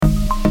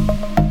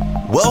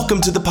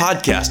Welcome to the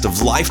podcast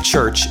of Life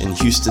Church in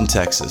Houston,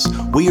 Texas.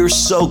 We are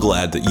so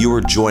glad that you are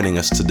joining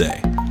us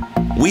today.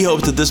 We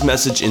hope that this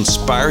message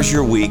inspires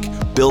your week,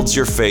 builds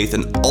your faith,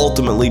 and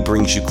ultimately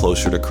brings you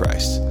closer to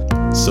Christ.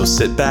 So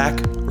sit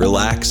back,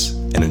 relax,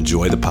 and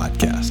enjoy the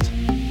podcast.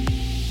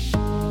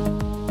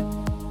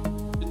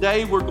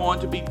 Today we're going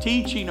to be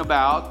teaching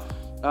about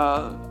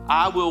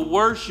I will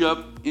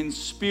worship in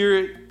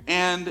spirit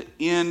and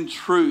in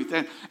truth.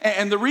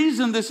 And the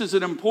reason this is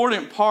an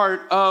important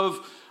part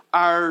of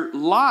our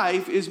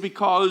life is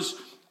because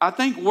I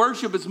think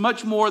worship is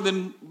much more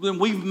than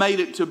we've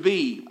made it to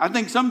be. I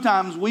think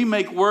sometimes we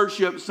make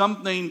worship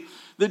something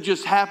that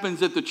just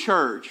happens at the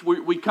church.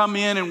 We come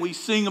in and we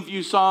sing a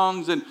few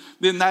songs and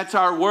then that's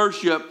our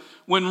worship,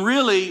 when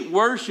really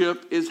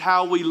worship is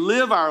how we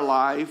live our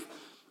life.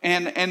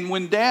 And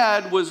when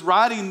Dad was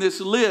writing this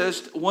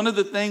list, one of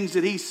the things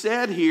that he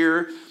said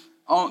here,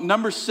 on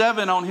number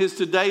 7 on his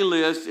today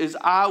list, is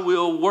I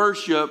will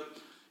worship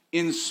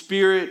in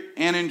spirit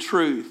and in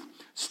truth.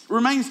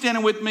 Remain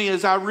standing with me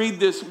as I read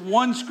this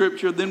one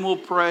scripture, then we'll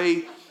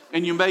pray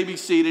and you may be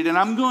seated. And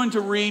I'm going to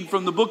read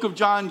from the book of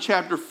John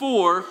chapter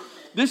 4.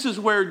 This is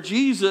where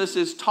Jesus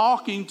is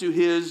talking to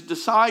his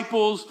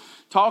disciples,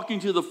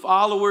 talking to the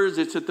followers.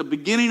 It's at the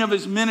beginning of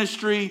his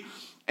ministry.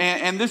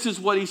 And this is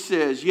what he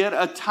says: "Yet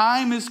a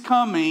time is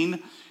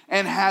coming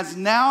and has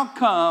now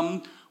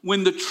come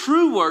when the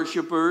true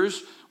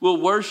worshipers will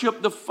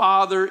worship the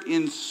Father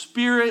in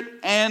spirit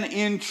and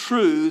in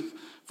truth,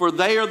 for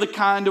they are the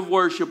kind of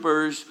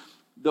worshipers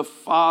the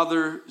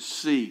Father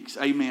seeks."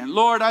 Amen.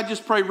 Lord, I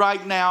just pray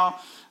right now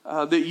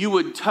that you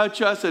would touch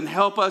us and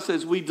help us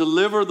as we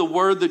deliver the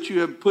word that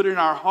you have put in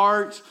our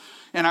hearts.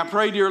 And I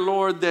pray, dear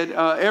Lord, that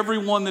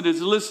everyone that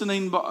is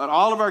listening at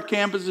all of our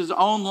campuses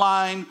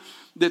online,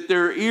 that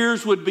their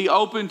ears would be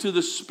open to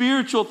the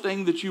spiritual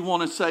thing that you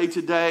want to say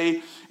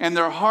today, and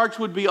their hearts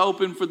would be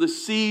open for the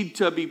seed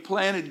to be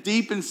planted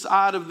deep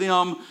inside of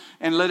them,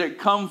 and let it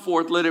come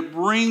forth. Let it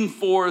bring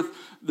forth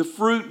the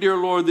fruit, dear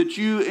Lord, that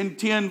you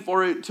intend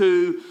for it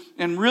to,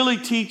 and really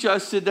teach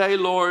us today,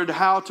 Lord,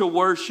 how to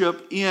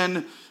worship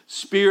in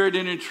spirit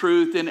and in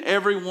truth. And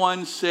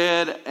everyone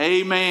said,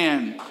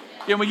 amen.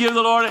 Can we give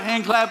the Lord a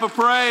hand clap of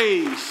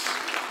praise?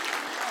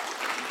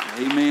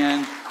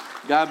 Amen.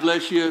 God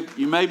bless you.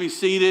 You may be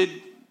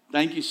seated.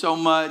 Thank you so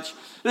much.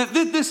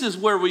 This is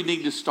where we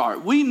need to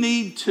start. We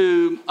need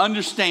to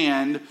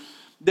understand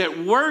that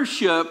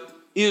worship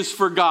is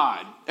for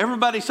God.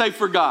 Everybody say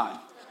for God.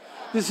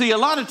 You see, a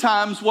lot of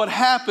times what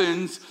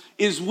happens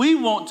is we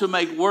want to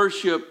make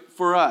worship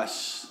for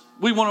us.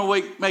 We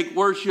want to make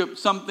worship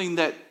something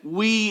that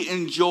we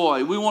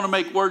enjoy. We want to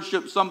make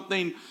worship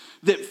something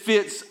that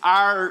fits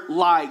our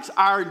likes,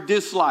 our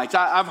dislikes.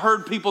 I've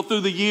heard people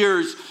through the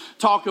years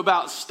talk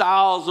about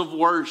styles of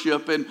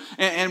worship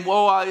and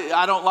well,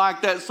 I don't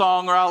like that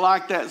song, or I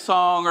like that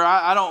song, or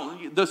I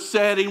don't, the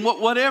setting,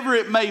 whatever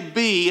it may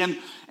be.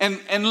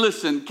 And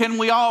listen, can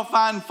we all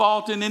find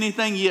fault in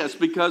anything? Yes,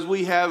 because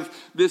we have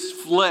this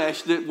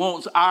flesh that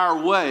wants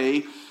our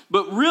way.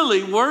 But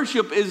really,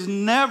 worship is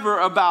never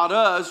about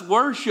us.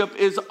 Worship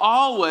is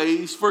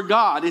always for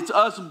God. It's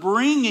us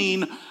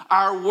bringing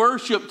our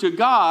worship to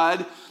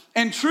God.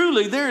 And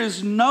truly, there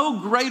is no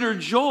greater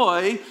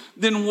joy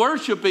than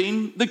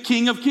worshiping the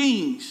King of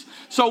Kings.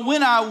 So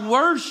when I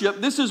worship,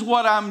 this is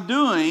what I'm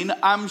doing.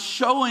 I'm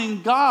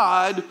showing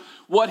God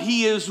what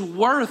he is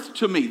worth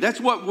to me.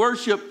 That's what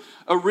worship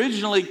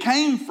originally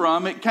came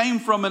from. It came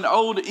from an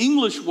old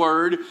English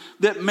word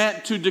that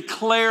meant to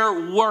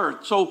declare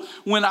worth. So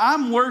when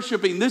I'm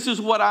worshiping, this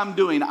is what I'm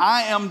doing.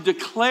 I am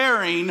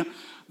declaring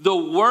the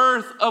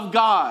worth of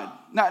God.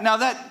 Now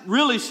that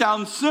really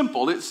sounds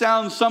simple. It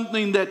sounds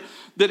something that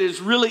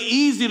is really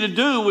easy to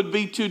do, would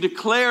be to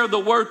declare the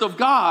worth of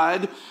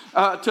God,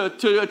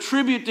 to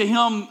attribute to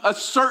him a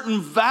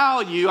certain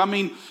value. I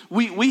mean,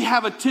 we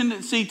have a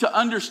tendency to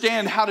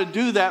understand how to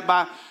do that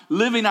by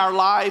living our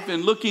life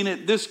and looking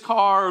at this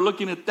car, or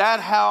looking at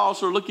that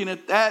house, or looking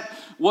at that,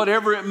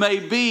 whatever it may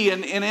be.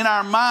 And in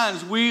our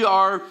minds, we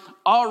are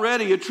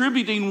already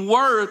attributing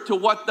worth to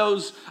what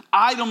those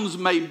items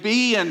may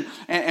be. And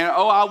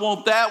oh, I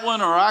want that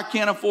one, or I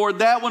can't afford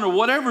that one, or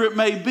whatever it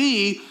may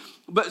be.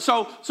 But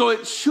so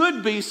it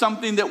should be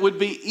something that would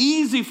be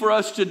easy for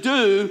us to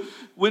do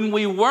when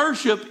we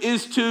worship,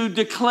 is to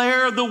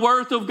declare the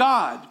worth of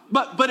God.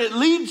 But it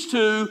leads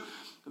to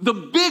the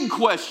big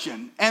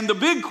question. And the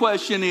big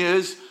question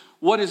is,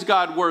 what is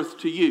God worth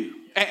to you?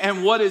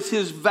 And what is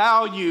his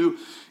value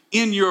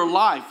in your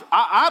life?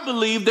 I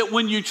believe that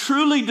when you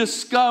truly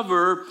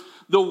discover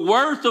the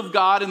worth of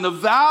God and the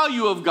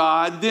value of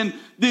God, then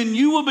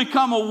you will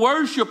become a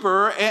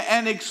worshiper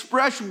and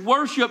express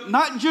worship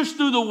not just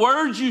through the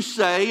words you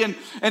say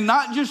and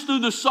not just through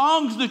the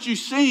songs that you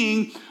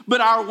sing,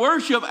 but our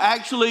worship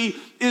actually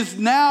is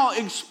now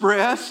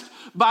expressed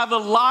by the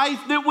life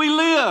that we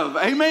live.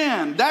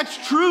 Amen.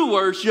 That's true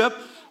worship,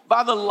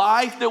 by the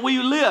life that we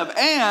live.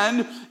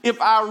 And if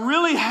I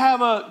really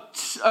have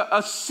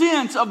a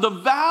sense of the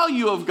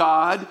value of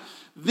God,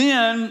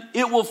 then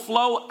it will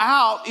flow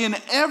out in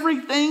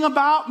everything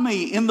about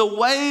me, in the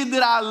way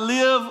that I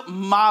live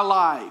my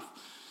life.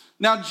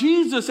 Now,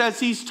 Jesus, as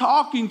he's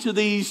talking to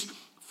these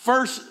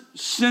first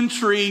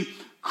century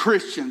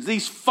Christians,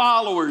 these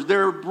followers,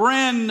 they're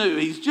brand new.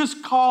 He's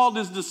just called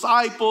his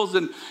disciples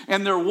and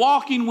they're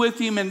walking with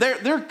him, and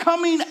they're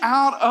coming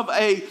out of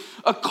a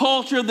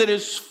culture that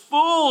is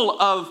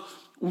full of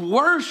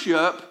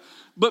worship.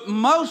 But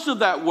most of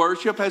that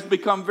worship has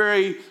become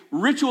very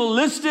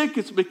ritualistic.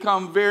 It's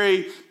become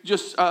very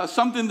just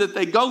something that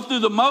they go through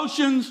the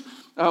motions.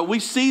 We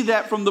see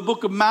that from the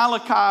book of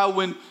Malachi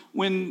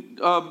when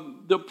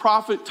the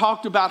prophet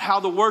talked about how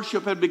the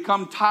worship had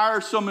become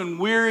tiresome and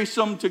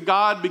wearisome to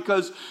God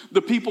because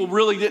the people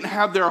really didn't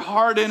have their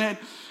heart in it.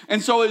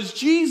 And so as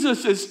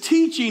Jesus is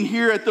teaching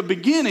here at the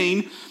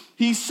beginning,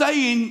 he's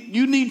saying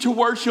you need to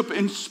worship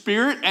in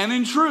spirit and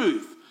in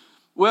truth.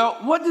 Well,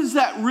 what does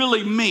that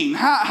really mean?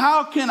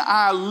 How can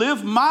I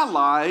live my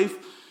life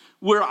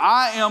where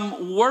I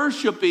am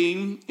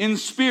worshiping in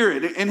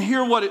spirit? And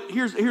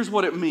here's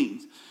what it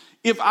means.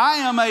 If I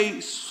am a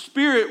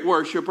spirit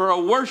worshiper, a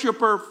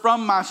worshiper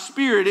from my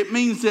spirit, it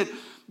means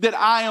that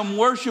I am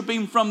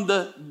worshiping from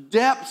the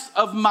depths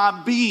of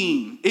my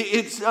being.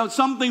 It's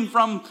something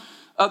from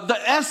the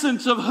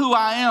essence of who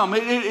I am.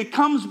 It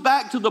comes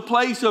back to the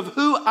place of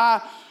who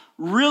I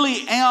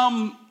really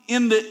am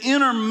in the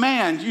inner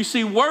man. You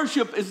see,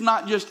 worship is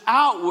not just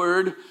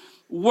outward.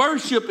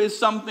 Worship is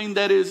something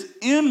that is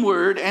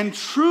inward, and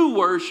true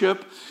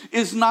worship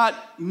is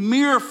not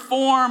mere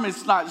form.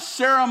 It's not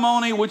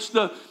ceremony, which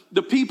the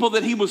people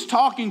that he was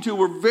talking to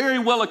were very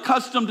well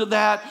accustomed to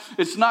that.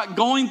 It's not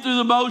going through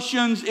the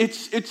motions.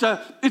 It's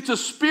a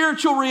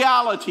spiritual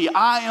reality.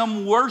 I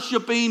am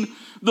worshiping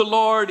the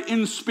Lord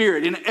in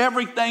spirit, in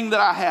everything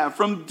that I have,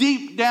 from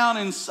deep down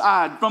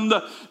inside, from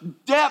the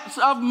depths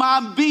of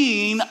my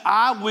being,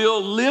 I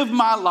will live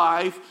my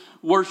life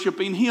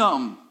worshiping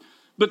him.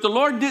 But the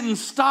Lord didn't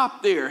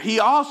stop there. He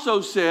also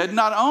said,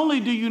 not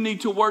only do you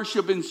need to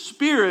worship in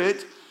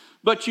spirit,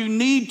 but you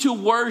need to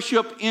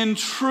worship in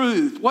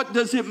truth. What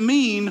does it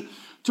mean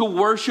to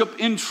worship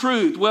in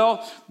truth?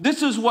 Well,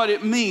 this is what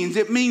it means.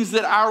 It means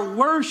that our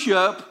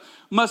worship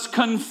must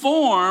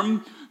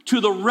conform to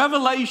the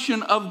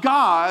revelation of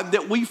God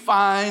that we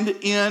find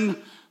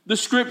in the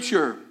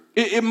scripture.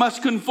 It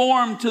must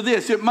conform to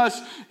this.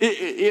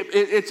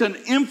 It's an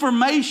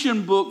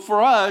information book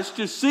for us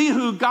to see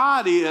who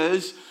God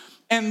is.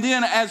 And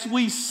then as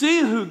we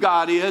see who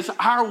God is,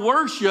 our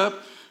worship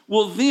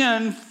will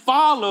then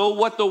follow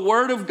what the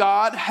Word of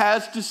God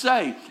has to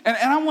say. And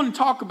I want to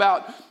talk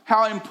about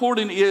how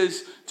important it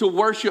is to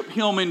worship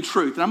him in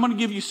truth. And I'm going to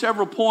give you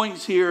several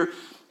points here.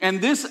 And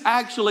this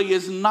actually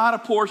is not a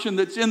portion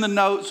that's in the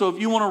notes. So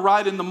if you want to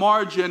write in the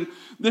margin,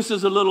 this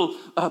is a little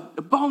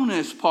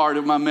bonus part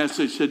of my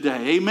message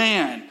today.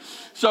 Amen.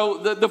 So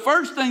the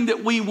first thing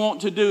that we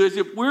want to do is,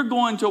 if we're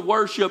going to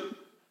worship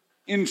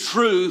in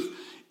truth,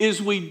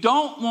 is we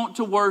don't want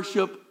to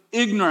worship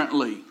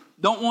ignorantly.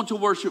 Don't want to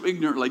worship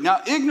ignorantly.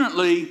 Now,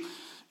 ignorantly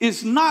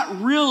is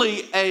not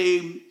really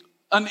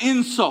an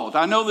insult.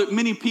 I know that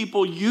many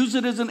people use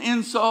it as an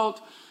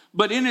insult.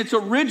 But in its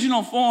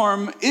original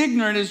form,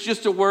 ignorant is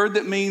just a word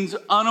that means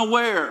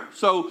unaware.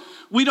 So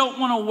we don't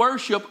want to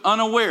worship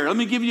unaware. Let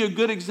me give you a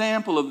good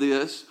example of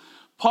this.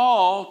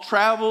 Paul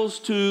travels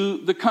to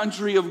the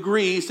country of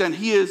Greece, and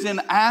he is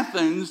in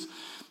Athens.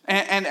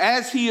 And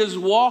as he is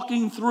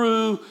walking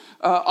through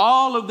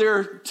all of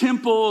their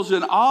temples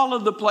and all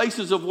of the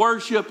places of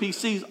worship, he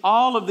sees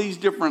all of these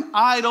different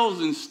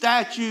idols and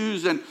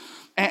statues.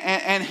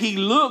 And he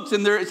looks,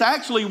 and there is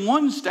actually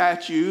one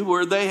statue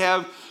where they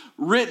have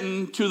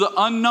written to the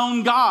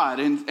unknown God.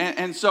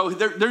 And so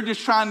they're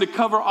just trying to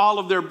cover all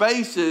of their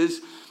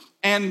bases.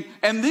 And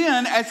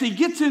then as he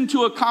gets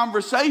into a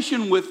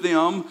conversation with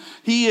them,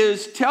 he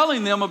is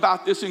telling them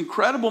about this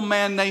incredible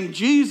man named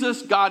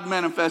Jesus, God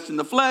manifest in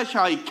the flesh,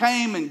 how he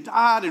came and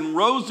died and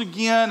rose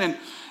again.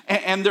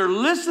 And they're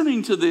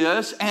listening to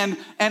this, and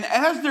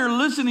as they're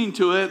listening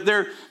to it,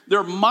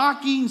 they're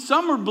mocking.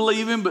 Some are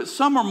believing, but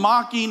some are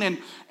mocking.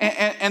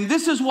 And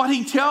this is what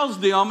he tells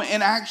them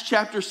in Acts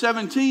chapter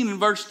 17 and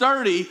verse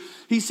 30.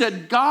 He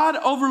said, God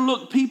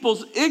overlooked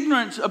people's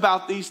ignorance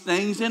about these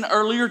things in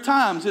earlier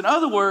times. In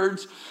other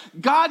words,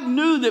 God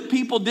knew that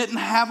people didn't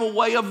have a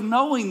way of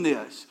knowing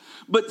this.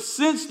 But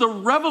since the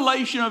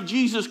revelation of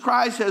Jesus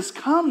Christ has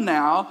come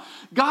now,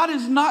 God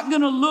is not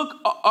going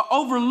to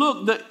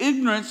overlook the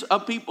ignorance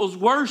of people's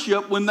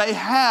worship when they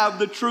have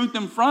the truth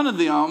in front of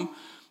them.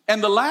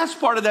 And the last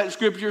part of that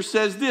scripture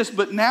says this,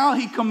 but now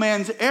he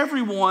commands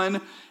everyone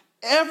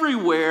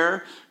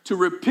everywhere to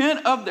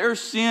repent of their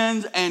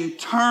sins and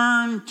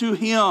turn to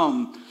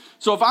him.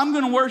 So if I'm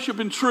going to worship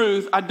in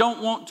truth, I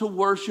don't want to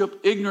worship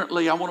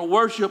ignorantly. I want to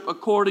worship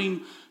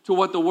according to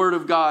what the Word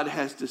of God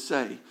has to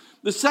say.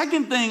 The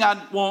second thing I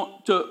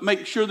want to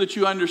make sure that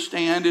you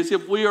understand is,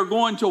 if we are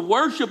going to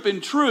worship in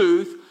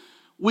truth,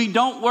 we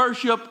don't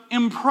worship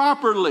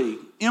improperly.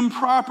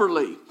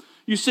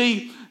 You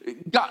see,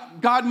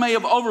 God may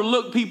have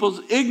overlooked people's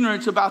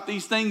ignorance about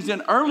these things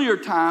in earlier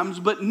times,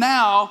 but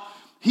now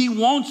He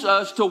wants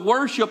us to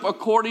worship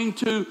according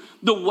to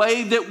the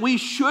way that we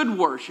should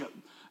worship.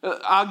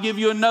 I'll give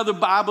you another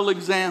Bible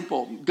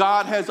example.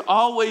 God has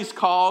always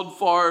called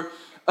for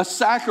a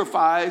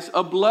sacrifice,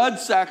 a blood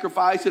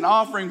sacrifice, an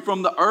offering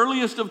from the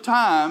earliest of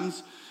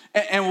times.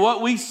 And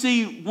what we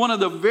see, one of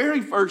the very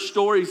first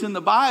stories in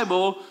the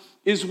Bible,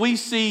 is we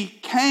see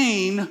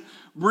Cain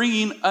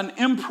bringing an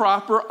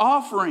improper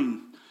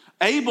offering.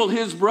 Abel,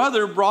 his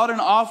brother, brought an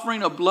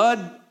offering,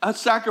 a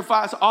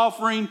sacrifice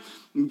offering,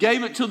 and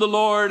gave it to the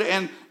Lord.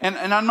 And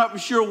I'm not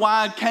sure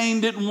why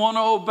Cain didn't want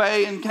to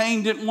obey and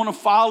Cain didn't want to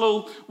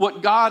follow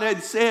what God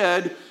had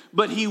said,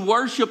 but he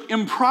worshiped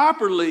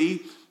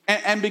improperly.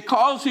 And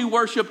because he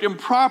worshiped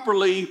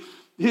improperly,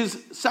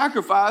 his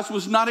sacrifice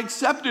was not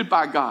accepted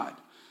by God.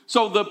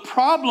 So the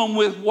problem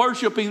with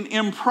worshiping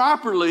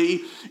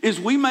improperly is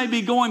we may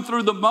be going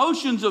through the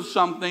motions of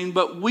something,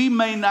 but we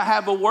may not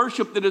have a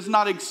worship that is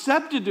not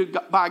accepted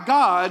by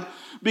God,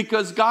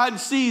 because God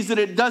sees that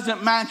it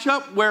doesn't match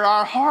up where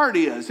our heart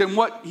is and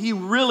what he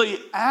really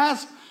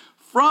asked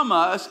from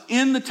us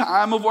in the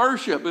time of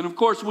worship. And of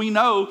course, we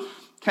know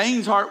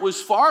Cain's heart was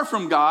far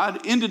from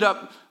God, ended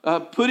up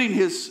putting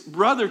his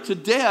brother to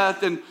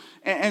death.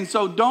 And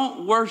so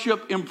don't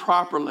worship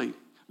improperly.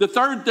 The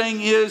third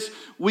thing is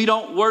we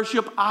don't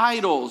worship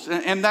idols.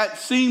 And that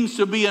seems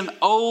to be an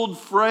old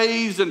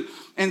phrase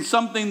and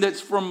something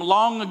that's from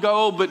long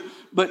ago.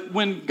 But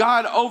when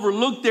God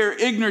overlooked their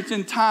ignorance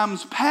in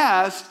times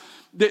past,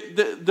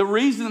 the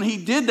reason he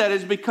did that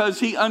is because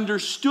he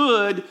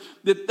understood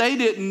that they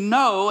didn't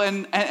know.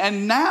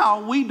 And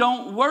now we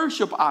don't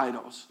worship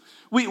idols.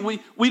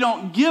 We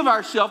don't give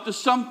ourselves to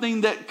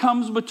something that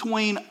comes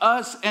between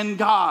us and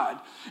God.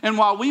 And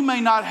while we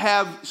may not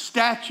have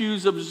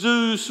statues of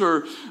Zeus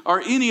or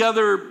any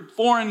other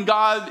foreign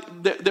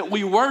god that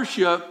we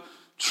worship,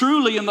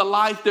 truly in the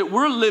life that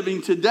we're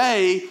living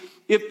today,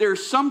 if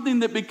there's something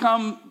that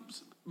becomes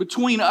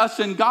between us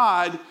and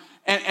God,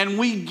 and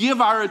we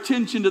give our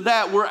attention to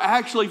that, we're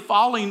actually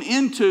falling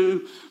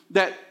into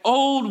that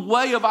old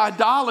way of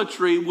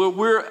idolatry where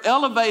we're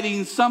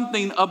elevating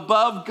something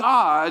above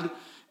God.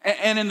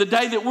 And in the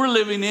day that we're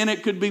living in,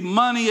 it could be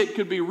money, it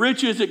could be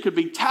riches, it could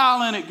be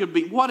talent, it could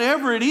be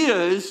whatever it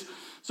is.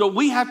 So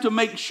we have to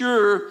make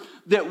sure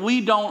that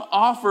we don't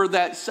offer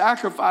that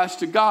sacrifice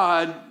to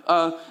God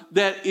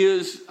that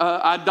is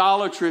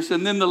idolatrous.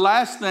 And then the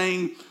last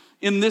thing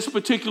in this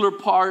particular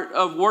part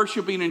of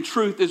worshiping in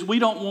truth is we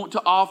don't want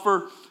to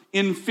offer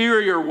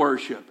inferior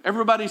worship.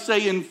 Everybody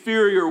say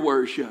inferior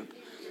worship.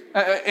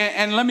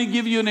 And let me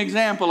give you an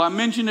example. I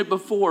mentioned it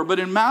before, but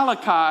in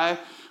Malachi,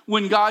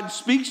 when God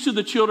speaks to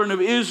the children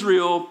of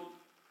Israel,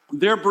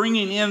 they're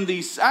bringing in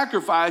these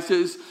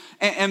sacrifices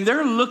and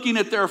they're looking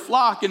at their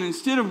flock, and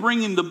instead of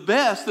bringing the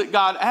best that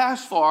God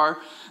asked for,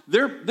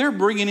 they're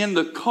bringing in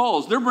the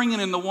culls. They're bringing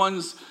in the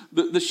ones,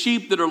 the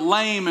sheep that are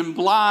lame and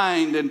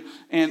blind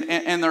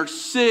and they're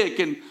sick.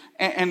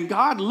 And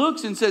God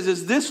looks and says,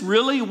 is this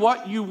really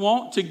what you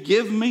want to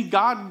give me?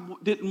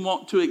 God didn't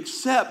want to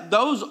accept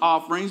those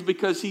offerings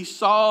because he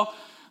saw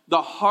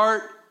the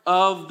heart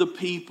of the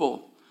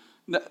people.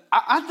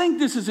 I think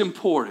this is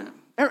important.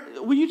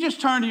 Will you just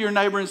turn to your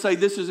neighbor and say,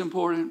 this is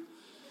important?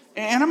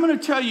 And I'm going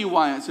to tell you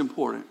why it's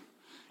important.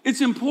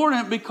 It's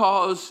important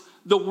because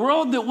the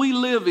world that we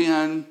live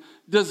in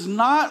does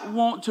not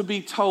want to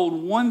be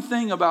told one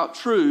thing about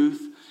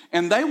truth,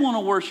 and they want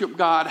to worship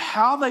God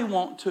how they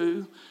want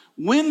to,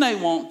 when they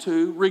want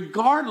to,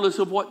 regardless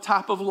of what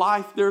type of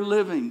life they're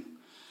living.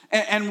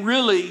 And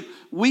really,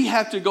 we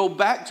have to go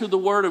back to the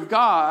Word of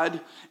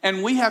God,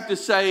 and we have to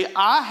say,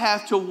 I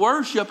have to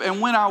worship, and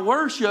when I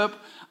worship,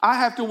 I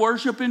have to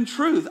worship in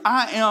truth.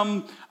 I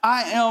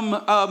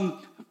am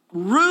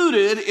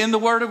rooted in the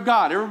Word of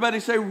God. Everybody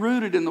say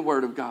rooted in the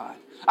Word of God.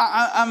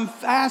 I'm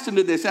fastened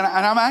to this, and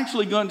I'm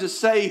actually going to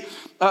say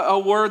a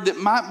word that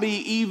might be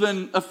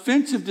even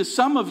offensive to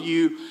some of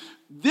you.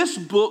 This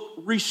book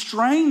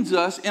restrains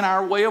us in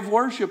our way of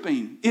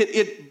worshiping.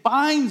 It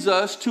binds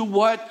us to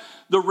what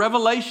the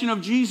revelation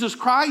of Jesus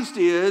Christ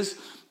is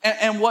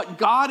and what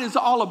God is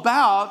all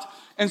about.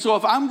 And so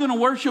if I'm going to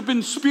worship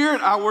in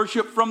spirit, I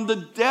worship from the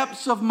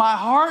depths of my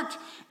heart.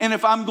 And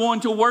if I'm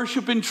going to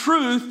worship in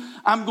truth,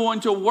 I'm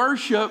going to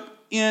worship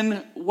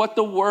in what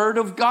the Word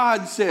of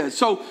God says.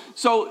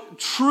 So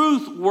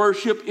truth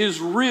worship is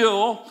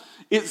real,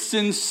 it's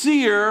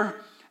sincere,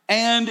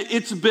 and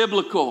it's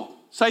biblical.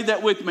 Say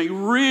that with me.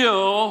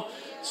 Real,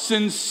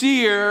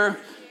 sincere,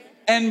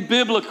 and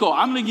biblical.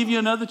 I'm going to give you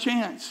another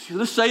chance.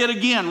 Let's say it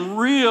again.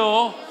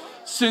 Real,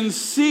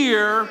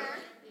 sincere,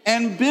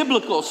 and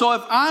biblical. So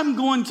if I'm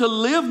going to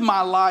live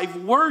my life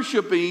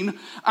worshiping,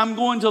 I'm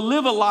going to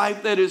live a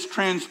life that is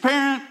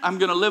transparent. I'm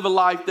going to live a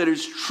life that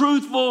is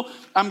truthful.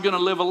 I'm going to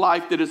live a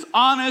life that is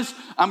honest.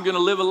 I'm going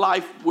to live a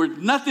life where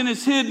nothing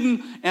is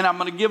hidden. And I'm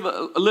going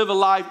to live a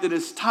life that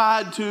is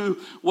tied to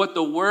what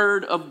the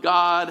Word of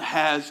God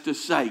has to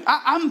say.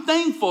 I'm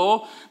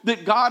thankful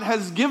that God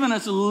has given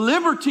us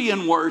liberty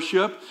in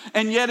worship.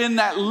 And yet in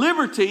that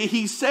liberty,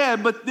 He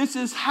said, but this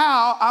is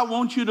how I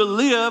want you to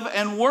live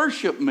and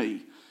worship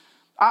me.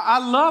 I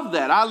love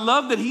that. I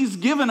love that he's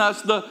given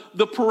us the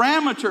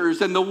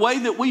parameters and the way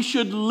that we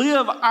should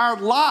live our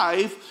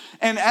life.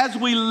 And as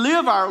we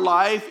live our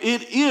life,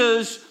 it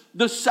is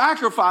the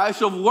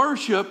sacrifice of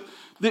worship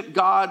that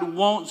God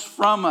wants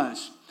from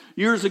us.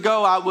 Years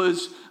ago, I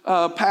was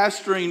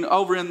pastoring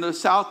over in the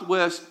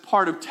southwest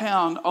part of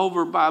town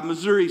over by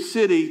Missouri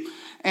City.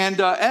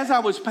 And as I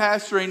was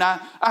pastoring,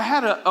 I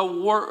had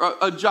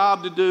a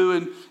job to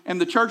do. And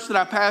the church that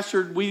I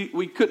pastored,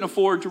 we couldn't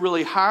afford to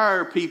really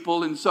hire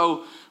people. And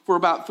so for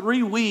about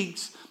 3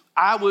 weeks,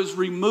 I was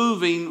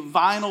removing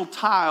vinyl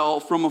tile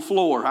from a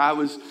floor.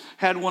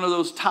 Had one of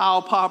those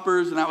tile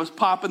poppers, and I was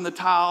popping the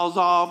tiles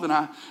off,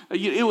 and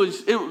it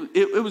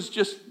was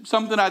just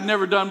something I'd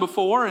never done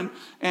before, and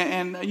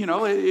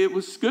it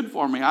was good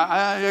for me.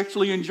 I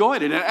actually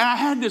enjoyed it, and I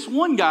had this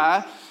one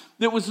guy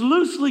that was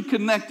loosely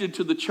connected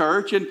to the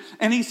church,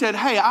 and he said,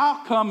 "Hey,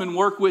 I'll come and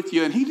work with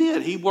you," and he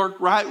did. He worked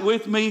right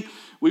with me.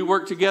 We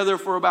worked together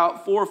for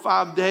about 4 or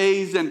 5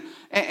 days, and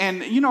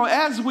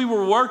as we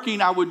were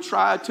working, I would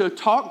try to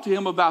talk to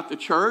him about the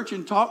church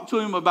and talk to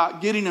him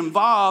about getting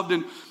involved.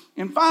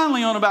 And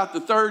finally, on about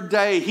the 3rd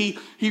day,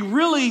 he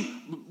really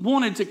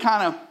wanted to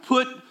kind of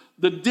put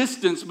the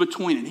distance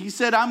between it. He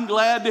said, "I'm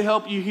glad to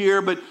help you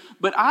here, but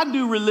I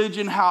do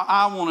religion how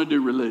I want to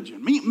do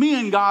religion. Me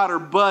and God are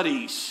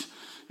buddies."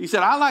 He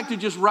said, "I like to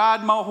just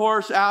ride my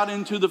horse out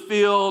into the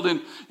field,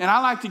 and I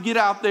like to get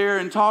out there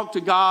and talk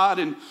to God."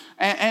 And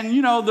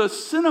the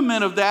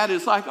sentiment of that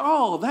is like,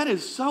 oh, that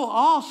is so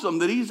awesome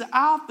that he's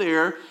out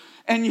there.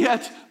 And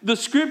yet the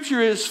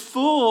scripture is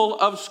full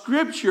of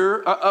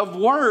scripture, of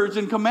words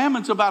and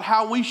commandments about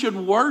how we should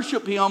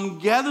worship him,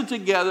 gather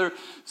together,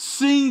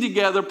 sing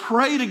together,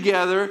 pray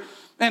together,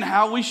 and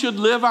how we should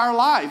live our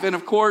life. And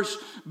of course,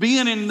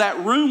 being in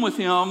that room with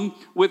him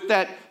with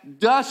that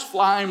dust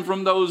flying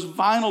from those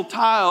vinyl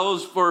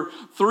tiles for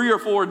 3 or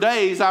 4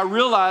 days, I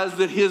realized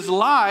that his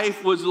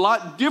life was a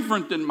lot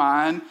different than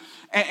mine.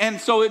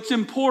 And so it's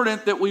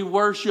important that we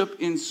worship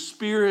in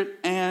spirit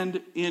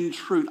and in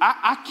truth.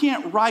 I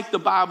can't write the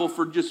Bible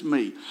for just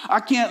me. I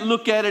can't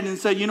look at it and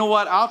say, you know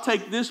what, I'll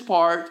take this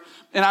part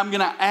and I'm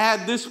going to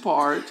add this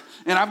part,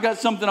 and I've got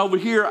something over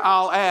here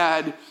I'll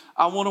add.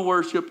 I want to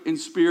worship in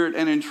spirit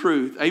and in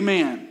truth.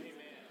 Amen.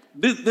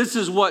 This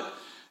is what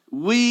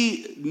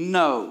we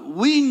know.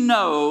 We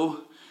know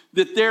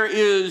that there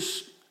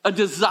is a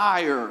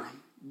desire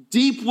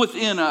deep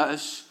within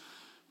us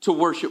to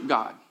worship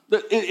God.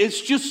 It's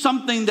just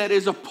something that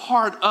is a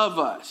part of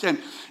us.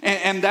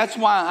 And that's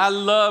why I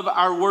love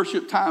our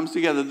worship times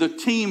together. The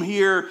team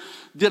here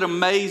did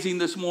amazing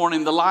this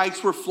morning. The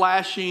lights were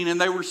flashing and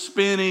they were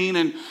spinning.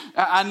 And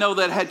I know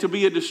that had to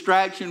be a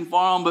distraction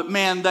for them. But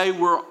man, they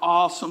were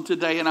awesome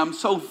today. And I'm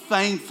so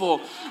thankful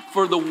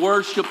for the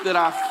worship that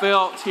I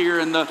felt here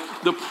and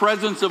the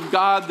presence of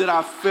God that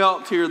I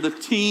felt here. The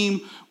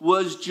team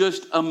was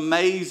just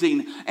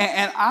amazing.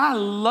 And I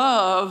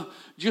love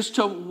just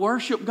to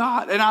worship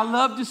God. And I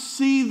love to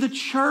see the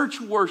church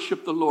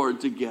worship the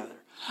Lord together.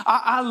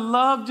 I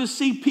love to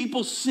see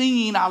people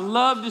singing. I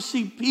love to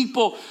see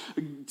people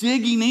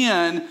digging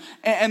in.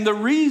 And the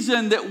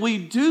reason that we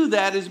do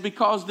that is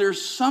because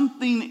there's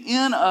something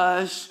in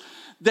us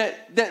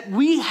that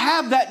we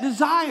have that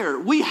desire.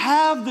 We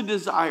have the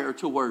desire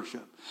to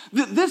worship.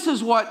 This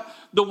is what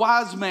the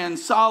wise man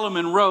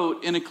Solomon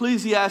wrote in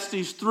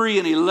Ecclesiastes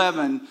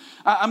 3:11.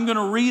 I'm going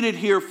to read it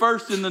here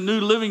first in the New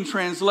Living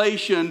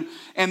Translation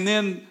and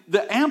then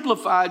the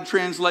Amplified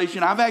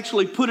Translation. I've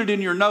actually put it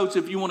in your notes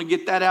if you want to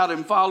get that out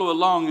and follow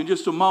along in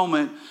just a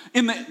moment.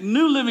 In the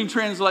New Living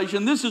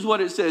Translation, this is what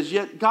it says.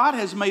 Yet God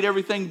has made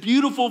everything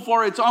beautiful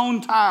for its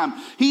own time.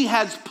 He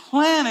has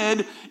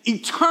planted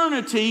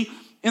eternity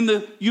in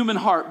the human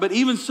heart. But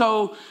even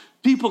so,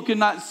 people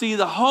cannot see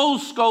the whole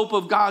scope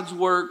of God's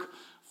work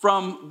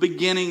from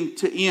beginning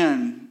to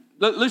end.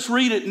 Let's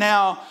read it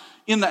now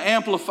in the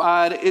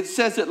Amplified. It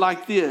says it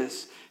like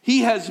this.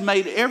 He has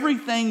made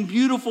everything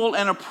beautiful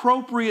and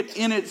appropriate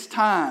in its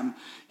time.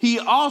 He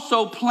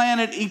also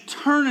planted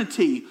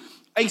eternity,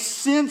 a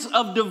sense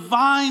of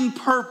divine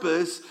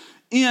purpose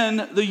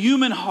in the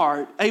human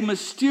heart, a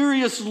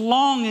mysterious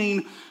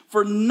longing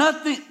for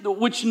nothing,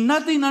 which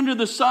nothing under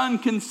the sun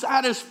can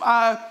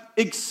satisfy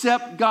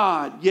except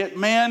God. Yet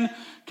man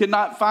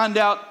cannot find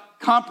out,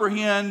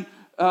 comprehend,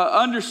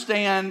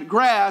 understand,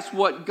 grasp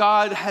what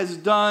God has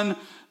done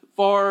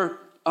for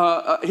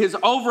his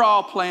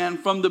overall plan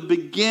from the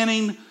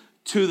beginning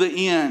to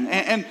the end.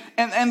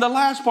 And the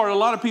last part, a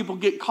lot of people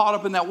get caught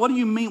up in that. What do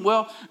you mean?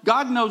 Well,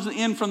 God knows the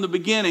end from the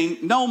beginning.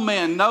 No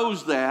man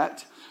knows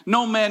that.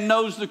 No man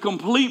knows the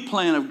complete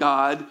plan of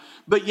God,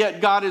 but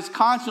yet God is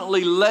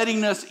constantly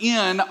letting us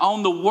in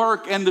on the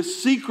work and the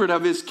secret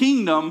of his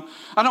kingdom.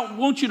 I don't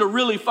want you to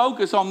really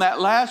focus on that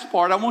last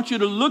part. I want you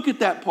to look at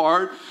that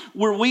part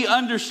where we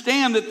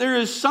understand that there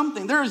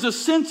is a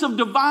sense of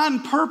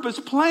divine purpose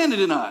planted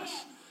in us.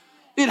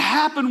 It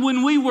happened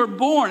when we were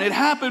born. It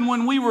happened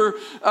when we were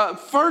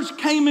first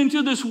came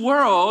into this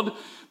world.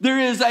 There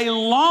is a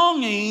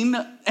longing,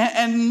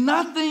 and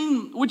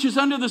nothing which is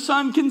under the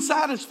sun can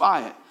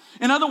satisfy it.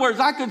 In other words,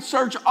 I could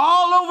search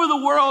all over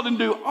the world and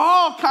do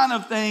all kind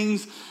of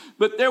things,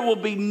 but there will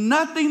be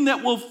nothing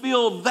that will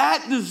fill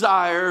that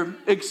desire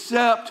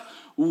except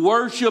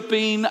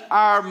worshiping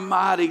our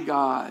mighty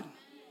God.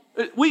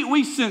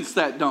 We sense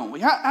that, don't we?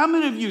 How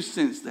many of you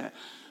sense that?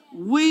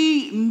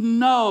 We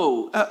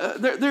know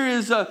there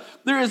is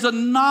a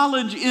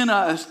knowledge in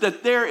us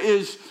that there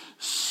is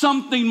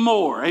something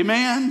more.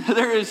 Amen.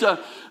 There is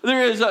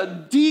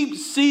a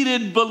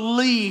deep-seated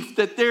belief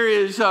that there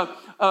is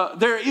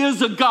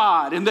a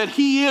God and that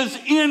He is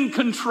in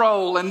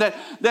control and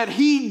that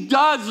He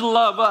does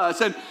love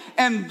us,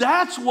 and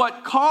that's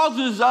what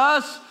causes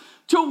us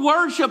to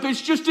worship.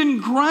 It's just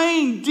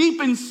ingrained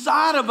deep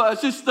inside of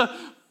us. It's the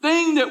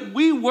thing that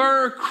we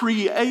were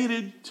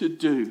created to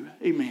do.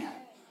 Amen.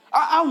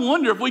 I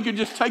wonder if we could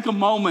just take a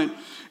moment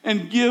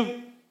and give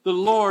the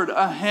Lord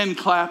a hand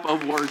clap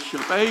of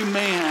worship.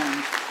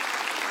 Amen.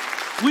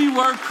 We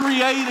were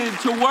created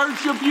to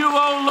worship you,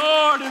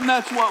 oh Lord, and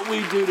that's what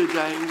we do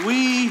today.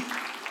 We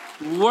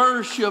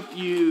worship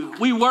you.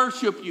 We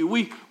worship you.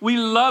 We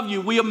love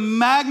you. We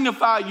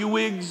magnify you.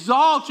 We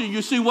exalt you.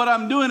 You see, what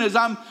I'm doing is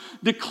I'm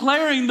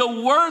declaring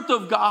the worth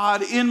of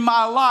God in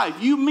my life.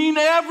 You mean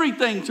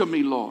everything to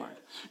me, Lord.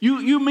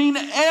 You mean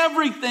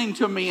everything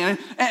to me.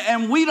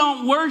 And we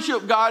don't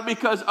worship God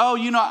because,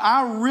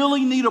 I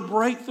really need a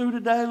breakthrough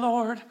today,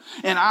 Lord.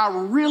 And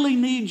I really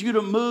need you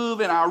to move.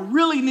 And I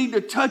really need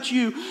to touch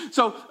you.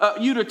 So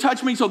you to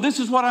touch me. So this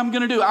is what I'm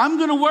going to do. I'm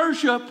going to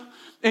worship.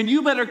 And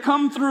you better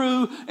come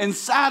through and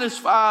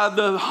satisfy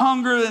the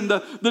hunger and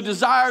the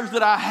desires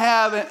that I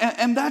have.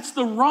 And that's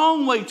the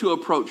wrong way to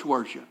approach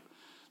worship.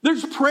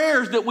 There's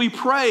prayers that we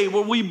pray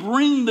where we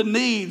bring the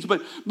needs,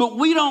 but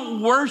we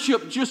don't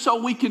worship just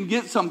so we can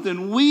get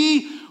something.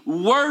 We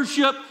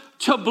worship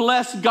to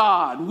bless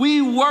God.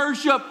 We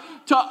worship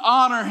to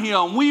honor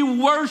Him. We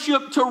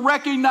worship to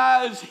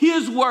recognize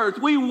His worth.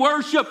 We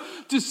worship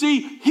to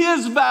see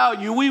His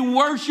value. We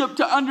worship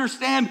to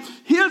understand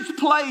His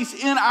place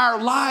in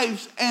our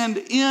lives and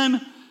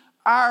in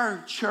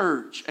our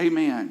church.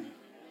 Amen.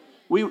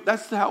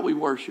 That's how we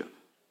worship.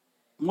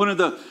 One of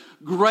the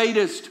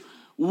greatest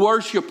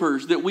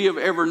worshipers that we have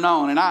ever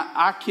known. And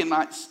I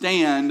cannot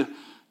stand,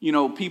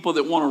 people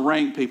that want to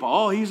rank people.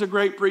 Oh, he's a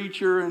great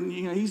preacher and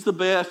he's the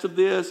best of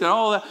this and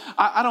all that.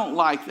 I don't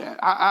like that.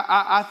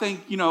 I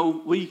think,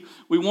 we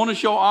want to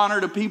show honor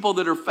to people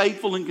that are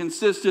faithful and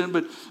consistent,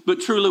 but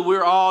truly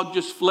we're all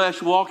just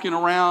flesh walking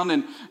around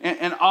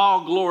and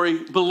all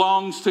glory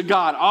belongs to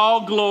God.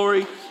 All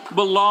glory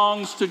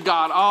belongs to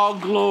God. All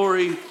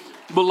glory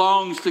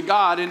belongs to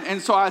God.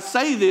 And so I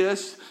say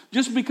this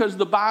just because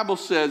the Bible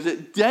says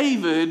that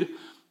David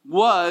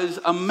was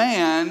a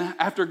man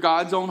after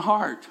God's own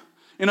heart.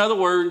 In other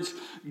words,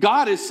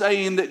 God is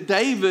saying that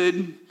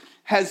David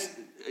has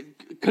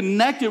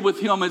connected with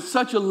Him at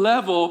such a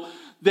level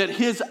that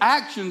his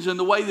actions and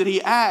the way that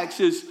he acts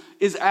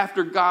is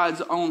after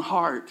God's own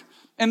heart.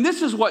 And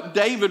this is what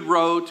David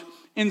wrote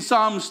in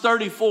Psalms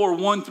 34,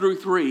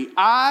 1-3.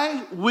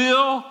 I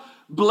will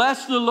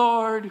bless the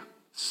Lord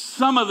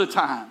some of the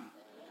time.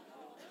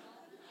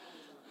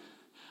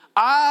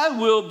 I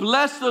will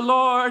bless the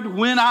Lord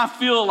when I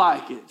feel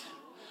like it.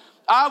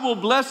 I will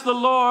bless the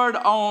Lord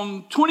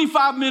on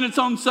 25 minutes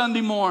on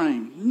Sunday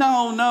morning.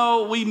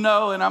 No, we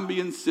know, and I'm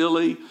being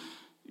silly.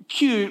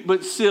 Cute,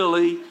 but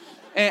silly.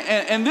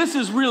 And this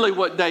is really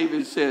what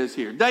David says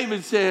here.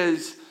 David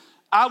says,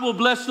 I will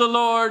bless the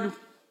Lord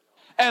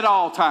at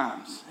all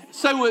times.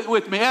 Say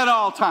with me, at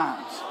all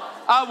times.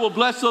 I will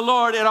bless the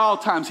Lord at all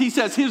times. He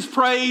says His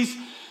praise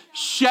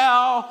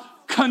shall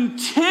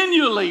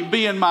continually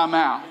be in my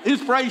mouth.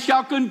 His praise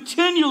shall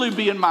continually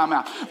be in my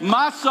mouth.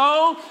 My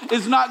soul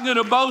is not going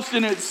to boast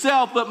in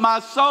itself, but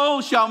my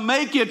soul shall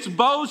make its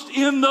boast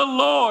in the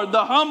Lord.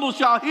 The humble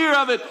shall hear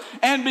of it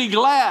and be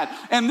glad.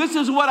 And this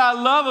is what I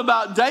love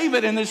about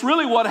David, and it's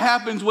really what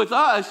happens with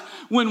us.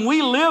 When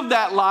we live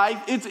that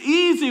life, it's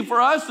easy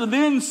for us to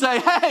then say,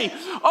 hey,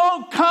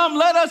 come,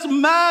 let us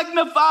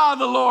magnify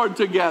the Lord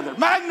together.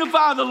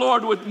 Magnify the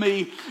Lord with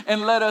me,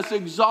 and let us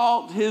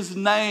exalt His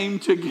name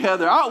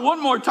together.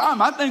 One more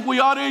time, I think we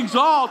ought to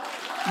exalt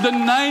the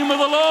name of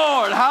the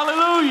Lord.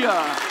 Hallelujah.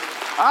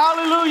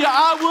 Hallelujah.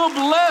 I will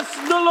bless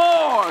the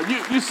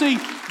Lord. You see,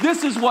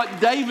 this is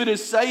what David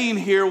is saying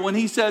here when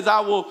he says,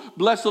 I will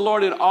bless the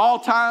Lord at all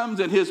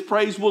times and His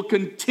praise will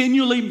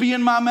continually be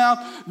in my mouth.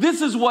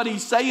 This is what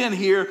he's saying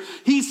here.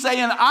 He's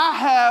saying, I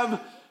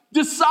have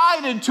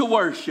decided to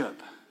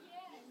worship.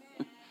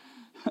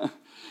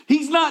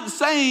 He's not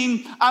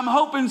saying, I'm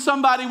hoping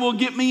somebody will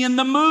get me in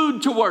the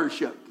mood to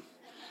worship.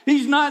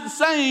 He's not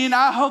saying,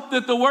 I hope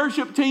that the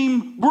worship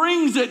team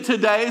brings it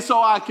today so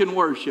I can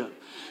worship.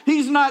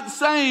 He's not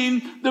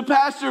saying the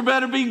pastor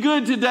better be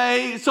good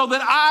today so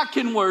that I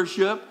can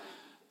worship.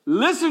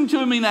 Listen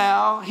to me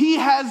now. He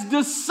has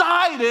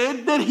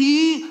decided that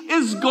he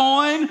is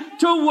going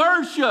to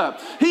worship.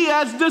 He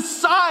has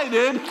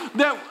decided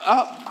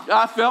that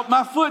I felt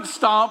my foot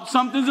stomp.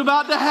 Something's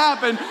about to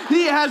happen.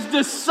 He has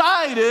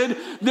decided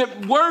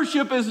that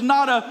worship is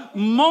not a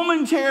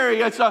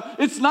momentary,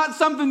 it's not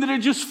something that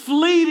is just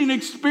fleeting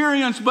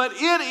experience, but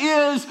it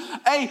is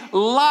a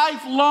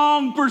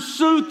lifelong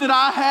pursuit that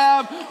I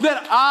have,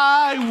 that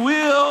I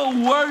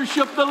will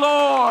worship the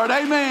Lord.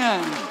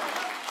 Amen.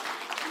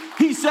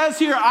 He says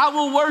here, I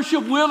will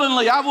worship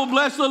willingly. I will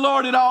bless the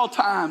Lord at all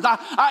times.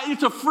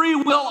 It's a free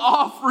will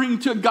offering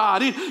to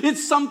God.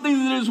 It's something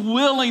that is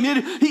willing.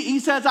 He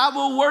says, I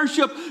will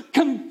worship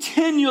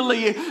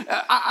continually.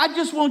 I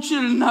just want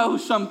you to know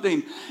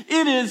something.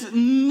 It is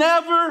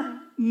never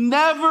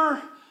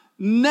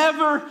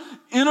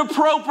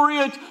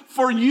inappropriate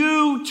for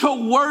you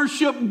to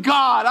worship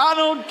God. I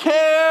don't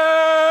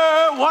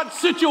care what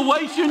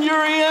situation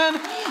you're in,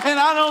 and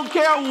I don't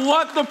care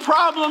what the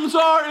problems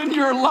are in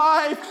your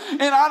life,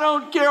 and I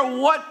don't care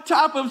what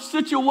type of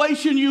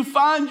situation you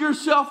find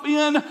yourself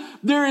in.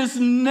 There is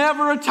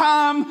never a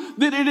time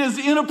that it is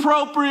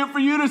inappropriate for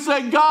you to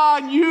say,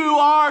 God, you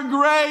are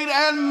great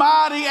and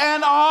mighty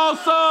and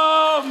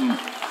awesome.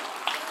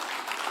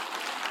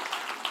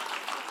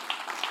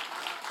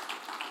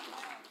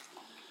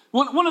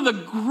 One of the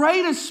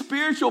greatest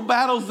spiritual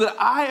battles that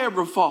I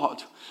ever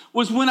fought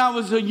was when I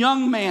was a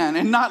young man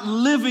and not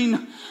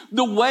living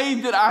the way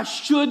that I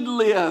should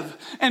live,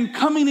 and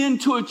coming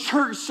into a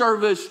church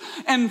service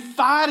and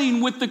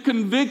fighting with the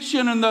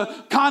conviction and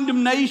the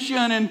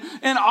condemnation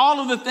and all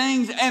of the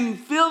things, and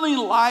feeling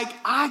like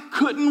I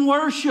couldn't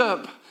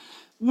worship,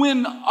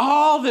 when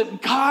all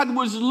that God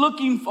was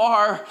looking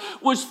for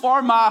was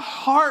for my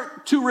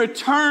heart to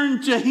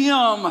return to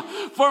Him,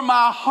 for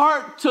my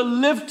heart to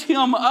lift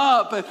Him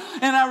up.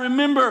 And I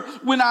remember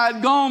when I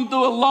had gone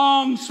through a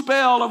long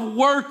spell of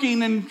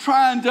working and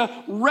trying to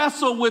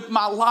wrestle with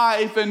my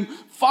life and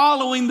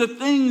following the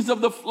things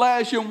of the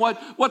flesh and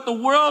what the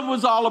world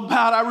was all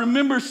about. I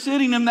remember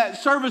sitting in that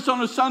service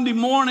on a Sunday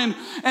morning,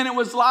 and it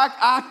was like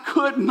I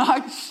could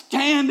not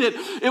stand it.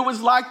 It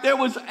was like there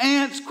was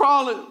ants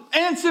crawling,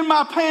 ants in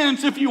my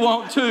pants, if you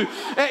want to.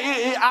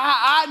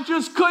 I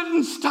just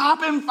couldn't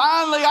stop, and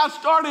finally I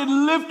started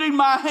lifting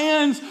my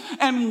hands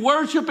and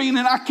worshiping,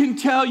 and I can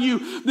tell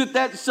you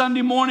that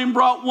Sunday morning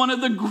brought one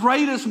of the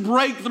greatest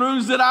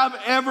breakthroughs that I've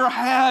ever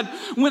had,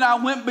 when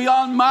I went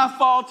beyond my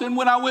faults and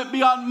when I went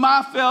beyond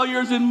my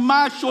failures and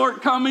my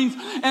shortcomings,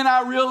 and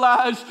I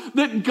realized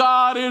that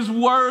God is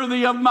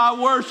worthy of my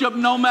worship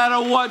no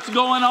matter what's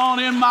going on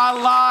in my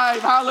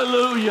life.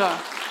 Hallelujah.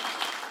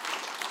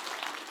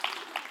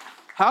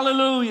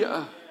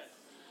 Hallelujah.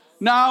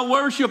 Now I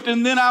worshiped,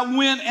 and then I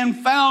went and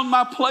found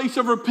my place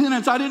of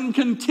repentance. I didn't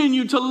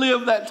continue to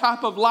live that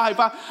type of life.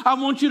 I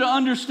want you to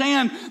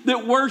understand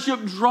that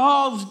worship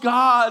draws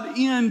God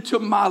into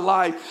my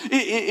life.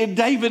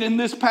 David, in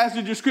this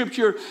passage of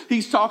scripture,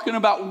 he's talking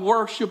about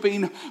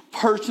worshiping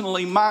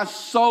personally. My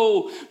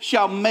soul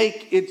shall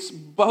make its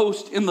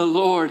boast in the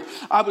Lord.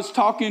 I was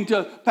talking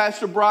to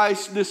Pastor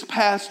Bryce this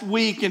past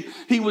week, and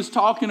he was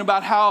talking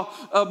about how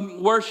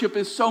worship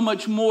is so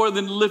much more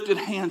than lifted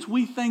hands.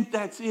 We think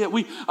that's it.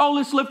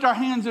 Let's lift our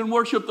hands and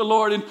worship the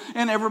Lord.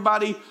 And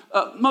everybody,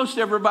 most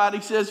everybody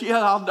says, yeah,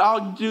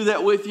 I'll do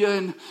that with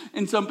you.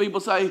 And some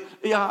people say,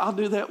 yeah, I'll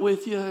do that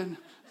with you. And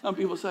some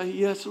people say,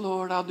 yes,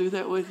 Lord, I'll do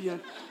that with you.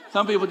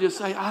 Some people just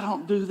say, I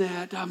don't do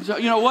that.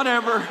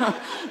 Whatever.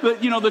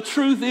 But, the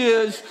truth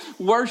is,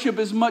 worship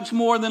is much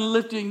more than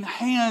lifting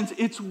hands.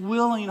 It's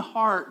willing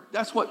heart.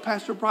 That's what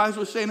Pastor Price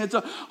was saying. It's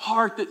a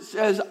heart that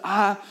says,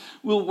 I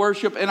will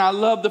worship. And I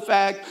love the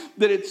fact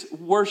that it's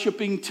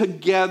worshiping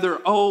together.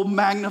 Oh,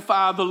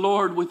 magnify the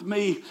Lord with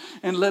me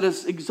and let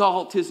us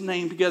exalt His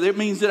name together. It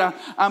means that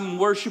I'm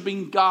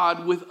worshiping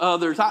God with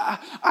others. I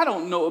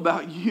don't know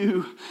about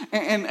you.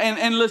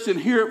 And listen,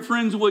 here at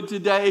Friendswood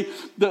today,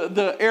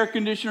 the air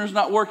conditioner is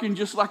not working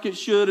just like it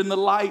should, and the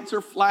lights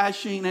are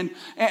flashing, and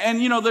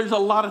there's a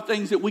lot of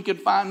things that we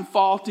could find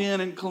fault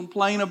in and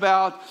complain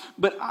about,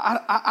 but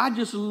I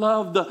just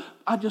love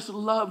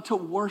to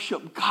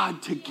worship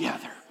God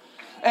together.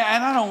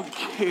 And I don't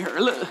care.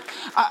 Look,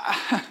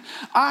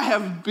 I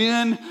have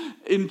been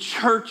in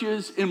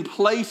churches, in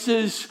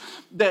places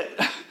that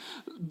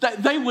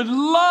they would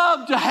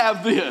love to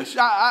have this.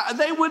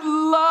 They would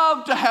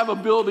love to have a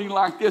building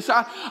like this.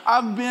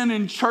 I've been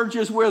in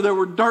churches where there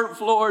were dirt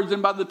floors,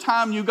 and by the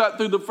time you got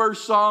through the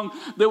first song,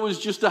 there was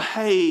just a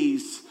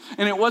haze.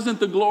 And it wasn't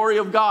the glory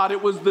of God,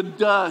 it was the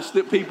dust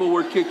that people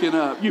were kicking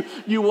up.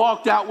 You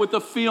walked out with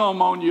a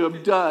film on you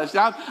of dust.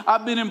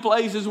 I've been in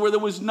places where there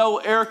was no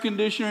air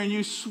conditioner and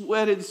you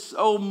sweated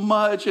so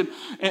much.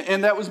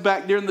 And that was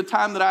back during the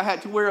time that I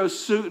had to wear a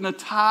suit and a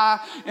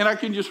tie. And I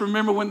can just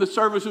remember when the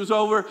service was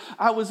over,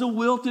 I was a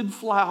wilted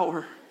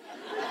flower.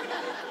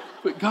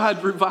 But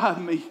God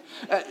revived me.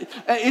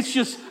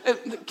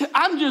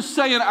 I'm just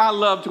saying, I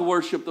love to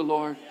worship the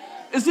Lord.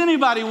 Is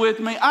anybody with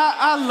me?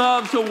 I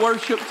love to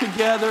worship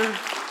together.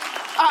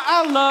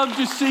 I love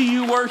to see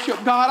you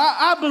worship God.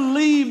 I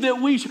believe that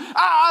we should.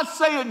 I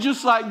say it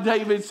just like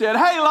David said.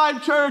 Hey,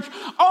 Life Church,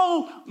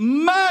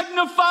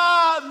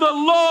 magnify the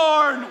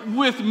Lord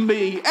with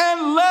me,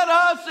 and let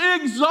us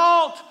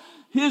exalt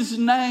His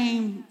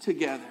name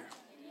together.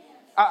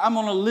 I'm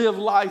going to live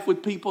life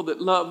with people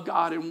that love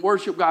God and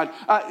worship God.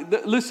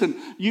 Listen,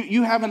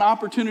 you have an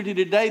opportunity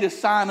today to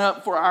sign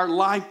up for our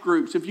life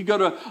groups. If you go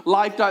to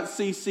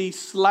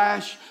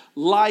life.cc/life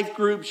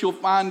groups, you'll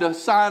find a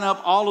sign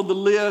up. All of the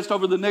list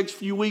over the next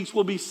few weeks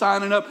we'll be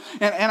signing up.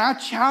 And I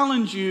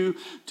challenge you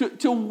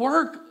to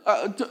work,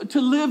 to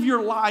live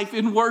your life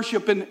in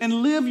worship and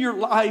live your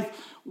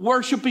life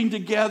worshiping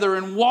together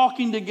and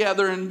walking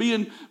together and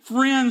being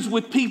friends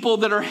with people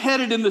that are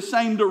headed in the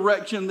same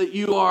direction that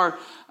you are.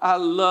 I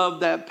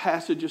love that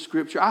passage of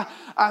Scripture.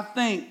 I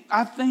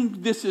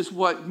think this is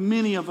what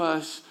many of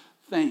us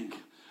think.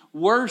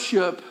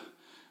 Worship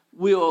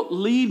will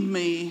lead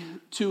me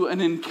to an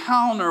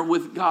encounter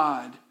with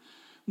God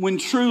when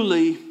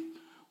truly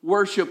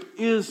worship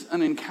is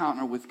an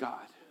encounter with God.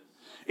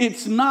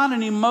 It's not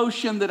an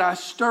emotion that I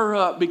stir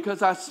up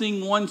because I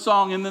sing one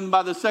song and then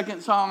by the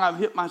second song I've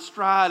hit my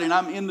stride and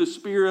I'm in the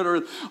Spirit,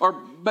 or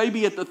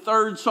maybe at the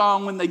third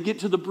song when they get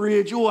to the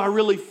bridge, I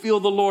really feel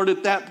the Lord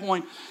at that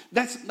point.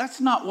 That's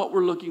not what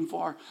we're looking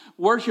for.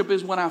 Worship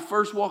is when I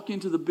first walk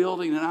into the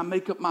building and I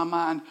make up my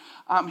mind,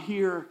 I'm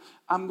here,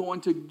 I'm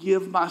going to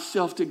give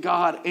myself to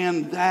God,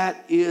 and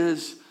that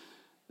is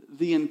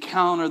the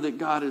encounter that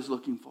God is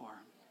looking for.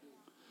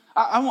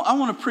 I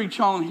want to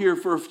preach on here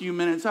for a few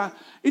minutes.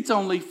 It's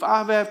only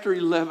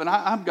 11:05.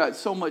 I've got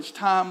so much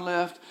time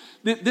left.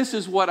 This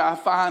is what I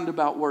find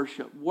about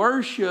worship.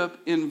 Worship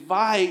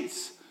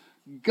invites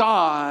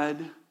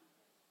God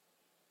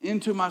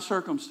into my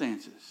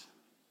circumstances.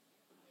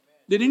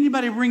 Did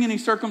anybody bring any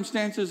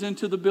circumstances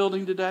into the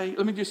building today?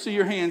 Let me just see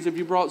your hands if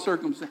you brought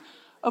circumstances.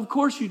 Of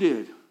course you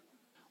did.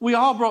 We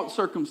all brought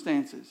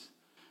circumstances.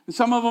 And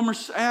some of them are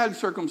sad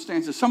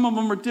circumstances. Some of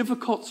them are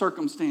difficult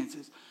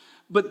circumstances.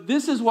 But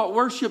this is what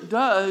worship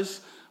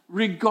does,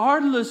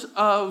 regardless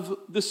of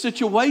the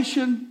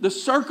situation, the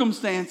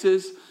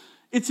circumstances.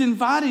 It's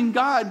inviting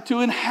God to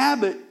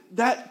inhabit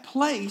that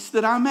place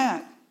that I'm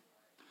at.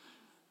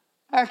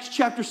 Acts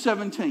chapter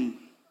 17.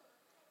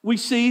 We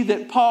see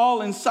that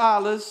Paul and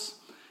Silas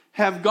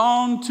have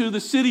gone to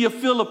the city of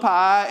Philippi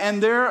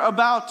and they're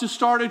about to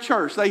start a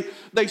church.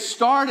 They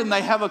start and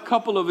they have a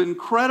couple of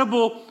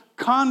incredible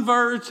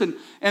converts and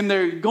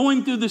they're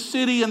going through the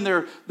city and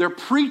they're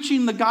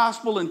preaching the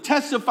gospel and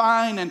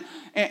testifying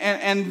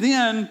and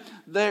then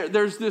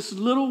there's this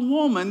little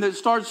woman that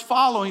starts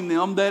following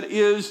them that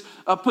is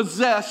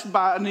possessed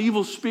by an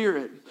evil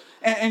spirit,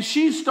 and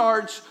she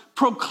starts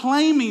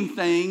proclaiming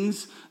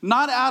things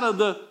not out of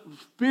the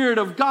Spirit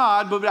of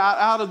God but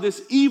out of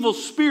this evil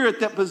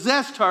spirit that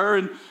possessed her.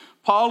 And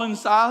Paul and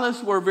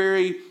Silas were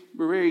very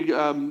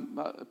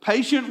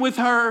patient with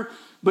her.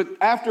 But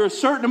after a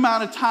certain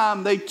amount of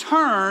time, they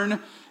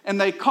turn and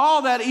they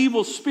call that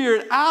evil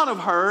spirit out of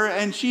her,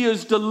 and she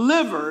is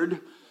delivered.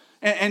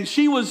 And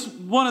she was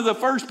one of the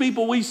first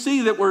people we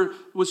see that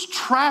was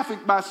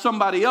trafficked by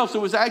somebody else.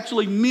 It was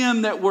actually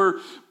men that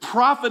were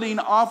profiting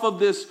off of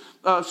this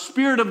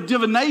spirit of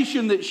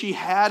divination that she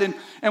had.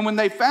 And when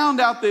they found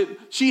out that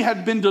she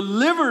had been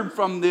delivered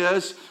from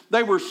this,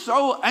 they were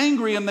so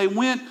angry and they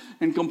went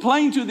and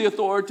complained to the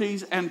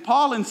authorities. And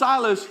Paul and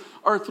Silas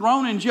are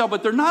thrown in jail,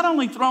 but they're not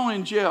only thrown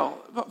in jail,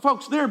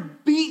 folks, they're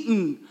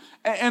beaten.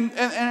 And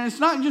it's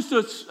not just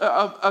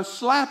a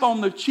slap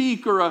on the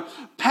cheek or a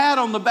pat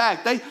on the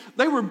back.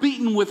 They were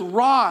beaten with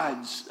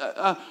rods,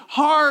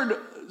 hard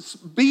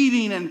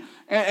beating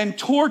and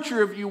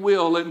torture, if you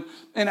will. And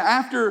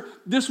after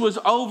this was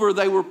over,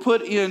 they were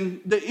put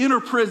in the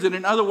inner prison.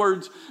 In other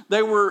words,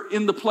 they were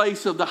in the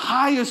place of the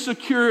highest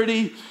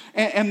security,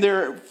 and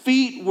their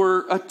feet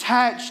were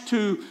attached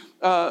to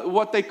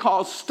what they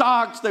call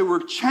stocks. They were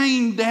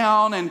chained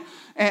down, and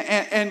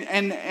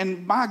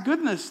my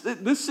goodness,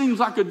 this seems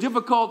like a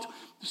difficult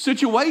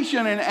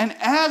situation. And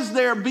as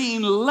they're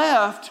being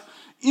left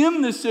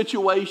in this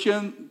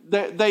situation,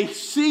 they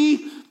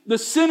see the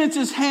sentence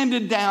is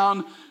handed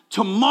down.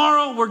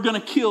 Tomorrow we're going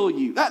to kill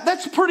you.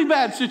 That's a pretty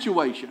bad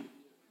situation.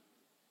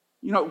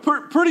 You know,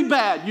 pretty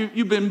bad.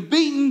 You've been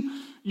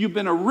beaten. You've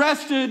been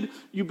arrested,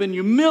 you've been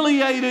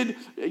humiliated,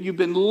 you've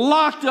been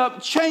locked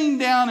up, chained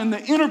down in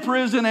the inner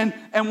prison,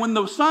 and when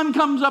the sun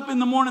comes up in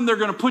the morning, they're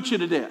going to put you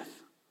to death.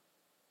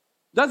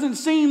 Doesn't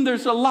seem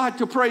there's a lot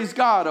to praise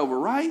God over,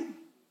 right?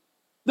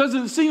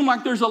 Doesn't seem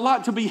like there's a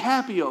lot to be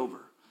happy over.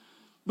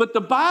 But the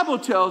Bible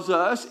tells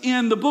us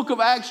in the book of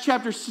Acts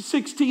chapter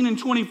 16 and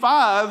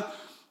 25,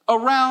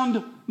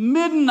 around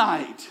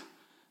midnight,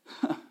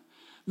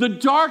 the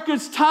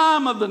darkest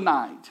time of the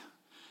night,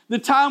 the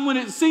time when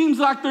it seems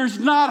like there's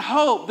not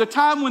hope, the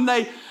time when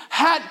they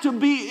had to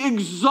be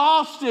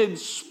exhausted,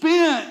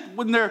 spent,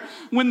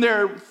 when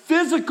their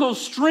physical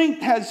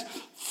strength has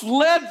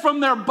fled from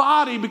their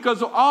body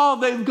because of all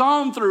they've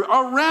gone through.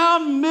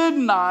 Around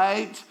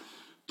midnight,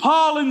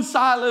 Paul and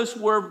Silas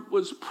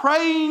was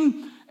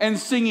praying and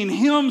singing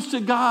hymns to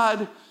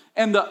God,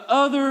 and the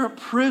other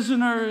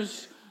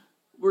prisoners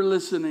were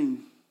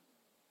listening.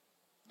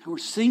 They were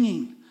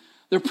singing.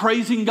 They're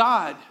praising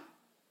God.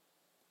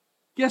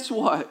 Guess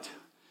what?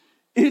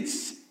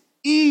 It's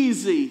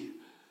easy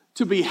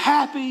to be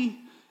happy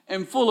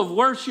and full of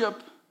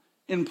worship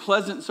in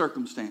pleasant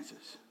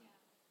circumstances.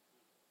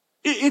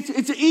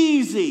 It's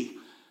easy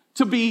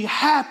to be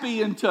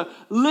happy and to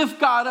lift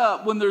God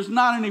up when there's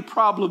not any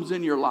problems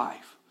in your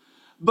life.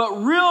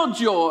 But real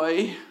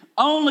joy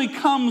only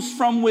comes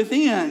from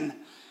within.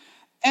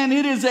 And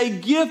it is a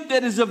gift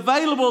that is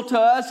available to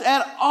us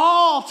at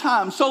all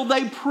times. So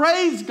they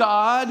praise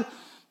God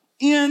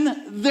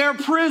in their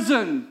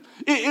prison.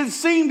 It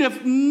seemed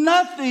if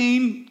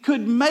nothing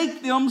could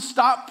make them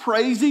stop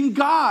praising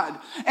God.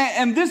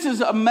 And this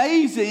is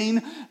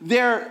amazing.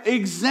 Their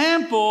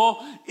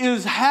example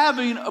is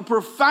having a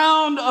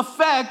profound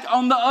effect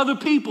on the other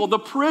people. The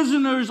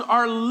prisoners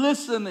are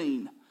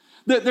listening.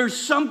 That there's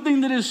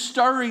something that is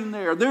stirring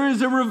there. There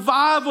is a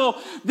revival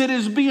that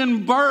is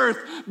being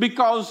birthed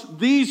because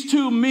these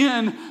two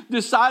men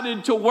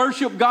decided to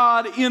worship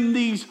God in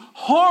these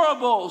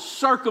horrible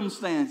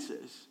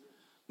circumstances.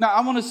 Now,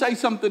 I want to say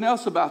something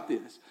else about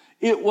this.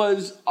 It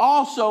was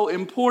also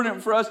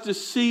important for us to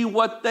see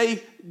what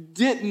they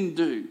didn't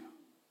do.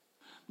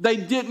 They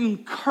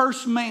didn't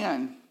curse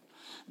man.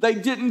 They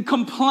didn't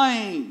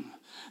complain.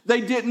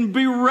 They didn't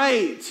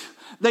berate.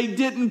 They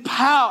didn't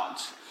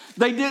pout.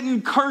 They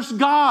didn't curse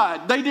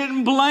God. They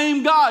didn't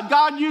blame God.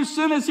 God, you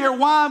sent us here.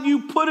 Why have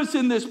you put us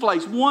in this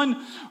place?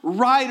 One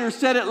writer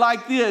said it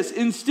like this: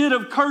 instead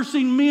of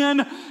cursing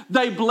men,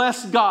 they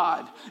blessed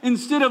God.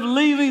 Instead of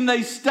leaving,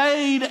 they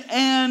stayed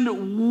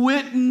and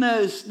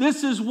witnessed.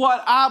 This is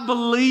what I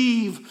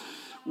believe.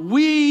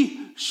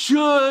 We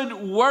should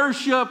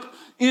worship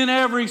in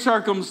every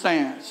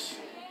circumstance.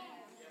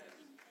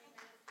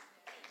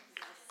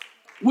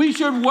 We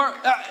should work.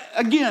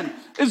 Again,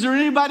 is there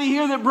anybody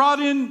here that brought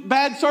in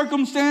bad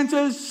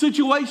circumstances,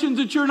 situations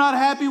that you're not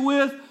happy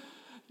with?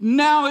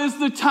 Now is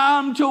the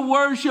time to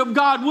worship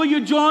God. Will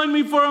you join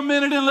me for a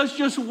minute and let's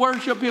just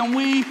worship Him?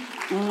 We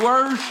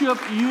worship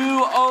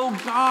you,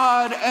 oh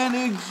God, and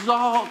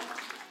exalt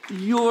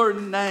your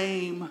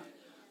name,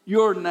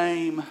 your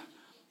name,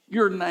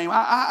 your name.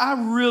 I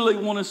really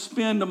want to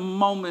spend a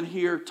moment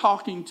here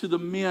talking to the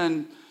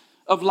men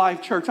of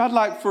Life Church. I'd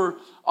like for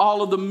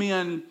all of the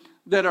men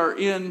that are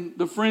in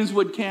the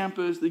Friendswood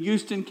campus, the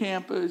Houston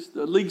campus,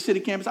 the League City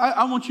campus,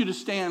 I want you to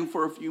stand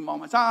for a few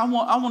moments. I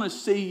want to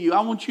see you.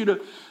 I want you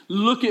to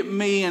look at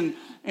me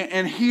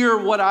and hear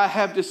what I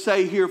have to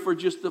say here for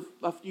just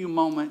a few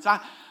moments.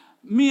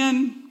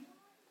 Men,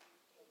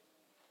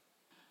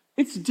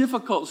 it's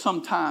difficult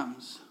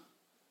sometimes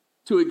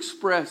to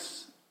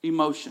express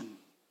emotion.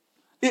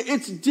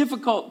 It's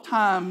difficult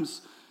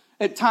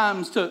at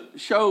times to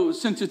show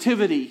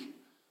sensitivity.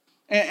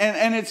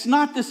 And it's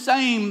not the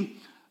same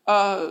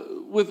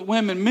with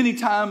women. Many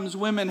times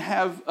women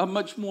have a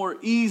much more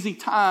easy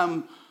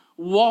time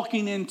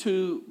walking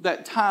into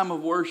that time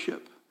of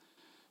worship.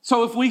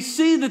 So if we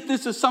see that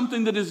this is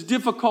something that is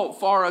difficult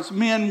for us,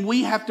 men,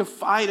 we have to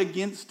fight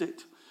against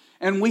it.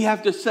 And we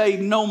have to say,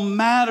 no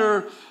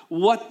matter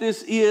what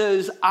this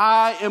is,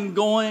 I am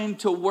going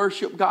to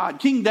worship God.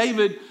 King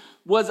David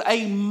was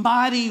a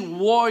mighty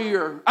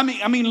warrior. I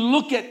mean,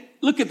 look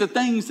at the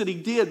things that he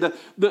did,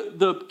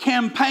 the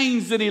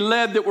campaigns that he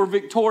led that were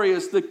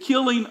victorious, the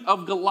killing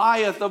of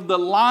Goliath, of the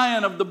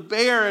lion, of the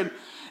bear,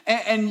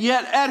 and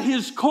yet at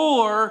his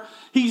core,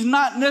 he's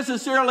not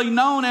necessarily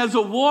known as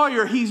a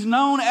warrior. He's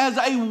known as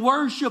a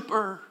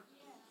worshiper.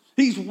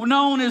 He's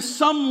known as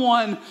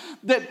someone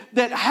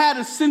that had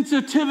a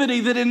sensitivity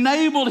that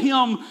enabled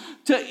him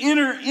to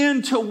enter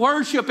into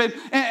worship. And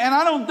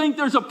I don't think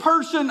there's a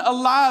person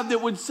alive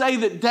that would say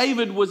that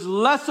David was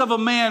less of a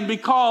man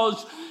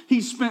because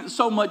he spent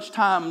so much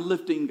time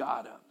lifting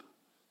God up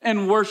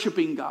and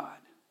worshiping God.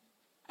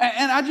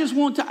 And I just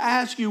want to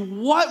ask you,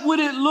 what would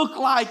it look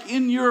like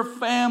in your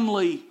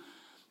family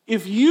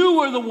if you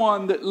were the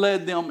one that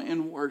led them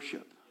in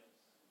worship?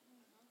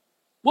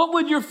 What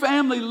would your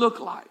family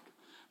look like?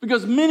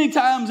 Because many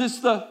times it's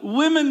the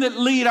women that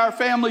lead our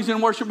families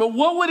in worship. But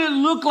what would it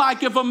look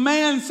like if a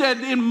man said,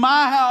 in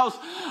my house,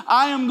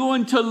 I am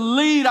going to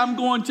lead, I'm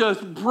going to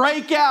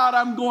break out,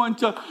 I'm going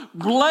to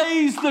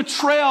blaze the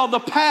trail,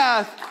 the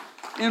path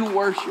in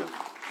worship?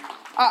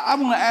 I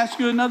want to ask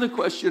you another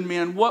question,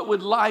 men. What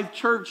would Life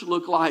Church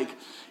look like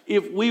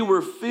if we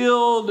were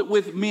filled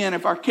with men,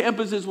 if our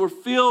campuses were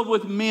filled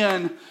with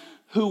men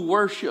who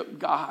worship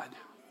God?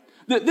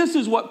 This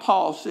is what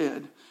Paul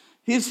said.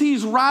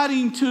 He's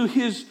writing to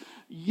his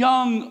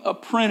young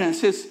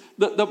apprentice,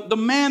 the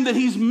man that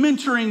he's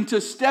mentoring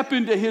to step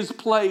into his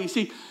place.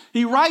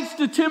 He writes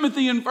to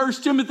Timothy in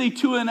 1 Timothy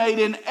 2:8,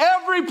 in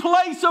every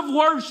place of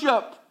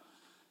worship,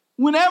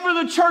 whenever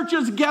the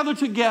churches gather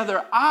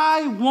together,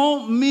 I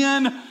want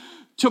men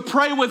to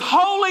pray with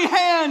holy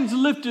hands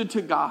lifted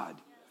to God,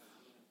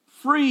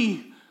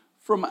 free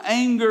from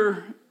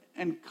anger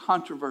and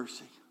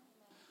controversy.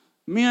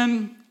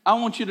 Men, I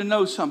want you to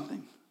know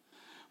something.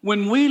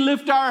 When we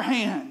lift our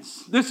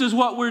hands, this is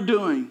what we're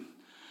doing.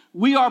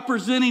 We are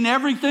presenting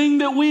everything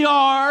that we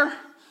are,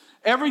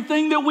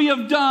 everything that we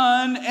have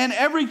done, and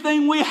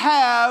everything we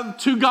have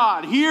to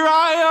God. Here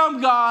I am,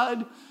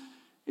 God.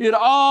 It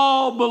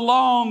all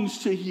belongs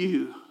to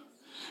you.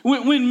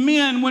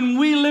 When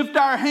we lift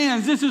our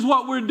hands, this is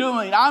what we're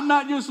doing. I'm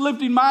not just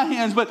lifting my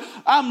hands, but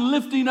I'm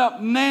lifting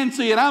up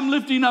Nancy, and I'm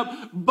lifting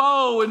up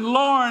Bo and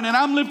Lauren, and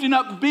I'm lifting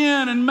up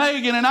Ben and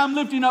Megan, and I'm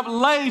lifting up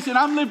Lace, and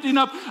I'm lifting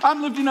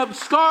up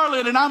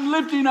Scarlett, and I'm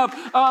lifting up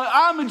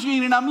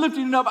Imogene, and I'm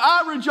lifting up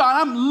Ira John.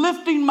 I'm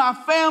lifting my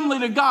family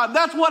to God.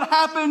 That's what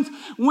happens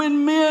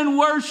when men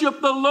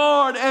worship the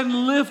Lord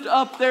and lift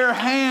up their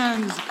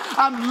hands.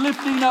 I'm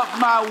lifting up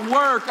my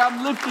work.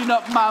 I'm lifting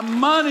up my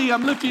money.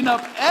 I'm lifting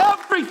up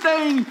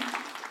everything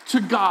to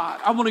God.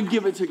 I want to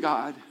give it to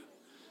God.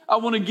 I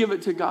want to give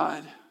it to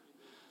God.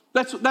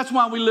 That's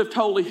why we lift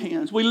holy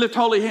hands. We lift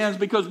holy hands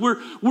because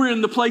we're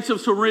in the place of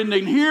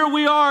surrendering. Here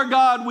we are,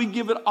 God. We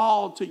give it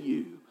all to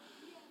you.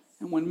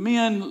 And when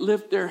men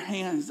lift their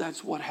hands,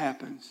 that's what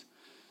happens.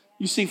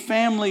 You see,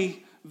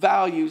 family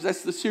values.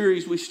 That's the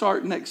series we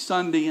start next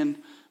Sunday, and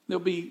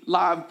there'll be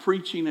live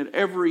preaching at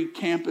every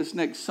campus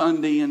next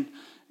Sunday, and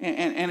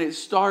it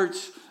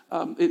starts.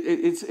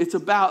 It's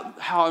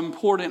about how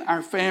important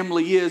our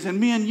family is.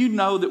 And men, you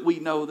know that we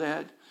know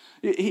that.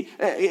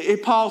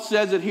 Paul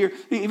says it here.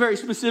 He very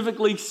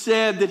specifically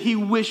said that he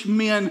wished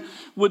men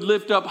would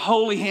lift up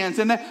holy hands.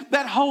 And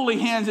that holy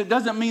hands, it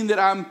doesn't mean that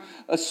I'm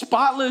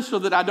spotless or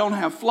that I don't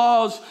have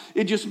flaws.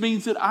 It just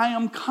means that I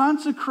am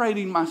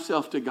consecrating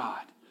myself to God.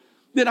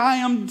 That I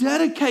am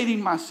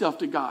dedicating myself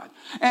to God.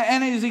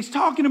 And as he's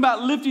talking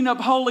about lifting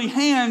up holy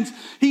hands,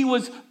 he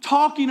was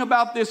talking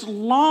about this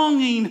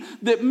longing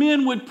that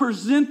men would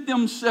present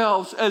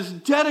themselves as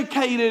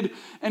dedicated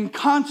and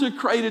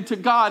consecrated to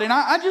God. And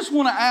I just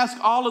want to ask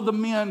all of the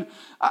men,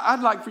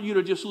 I'd like for you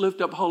to just lift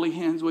up holy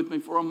hands with me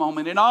for a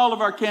moment in all of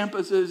our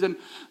campuses. And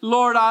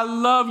Lord, I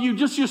love you.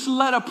 Just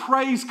let a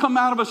praise come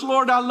out of us.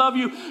 Lord, I love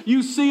you.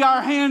 You see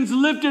our hands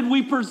lifted.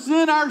 We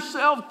present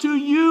ourselves to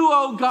you,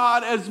 oh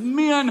God, as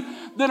men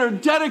that are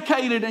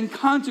dedicated and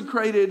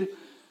consecrated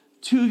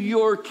to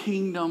your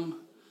kingdom.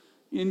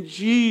 In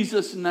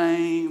Jesus'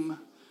 name.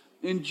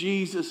 In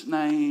Jesus'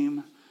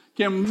 name.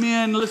 Can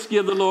men, let's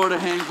give the Lord a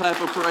hand clap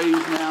of praise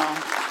now.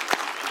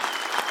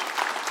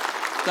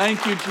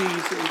 Thank you,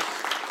 Jesus.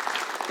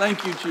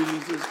 Thank you,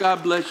 Jesus.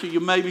 God bless you. You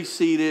may be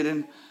seated,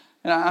 and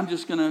I'm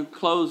just going to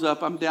close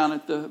up. I'm down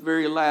at the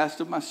very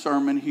last of my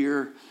sermon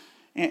here,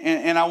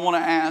 and I want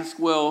to ask,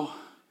 well,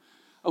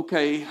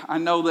 okay, I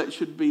know that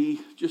should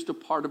be just a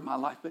part of my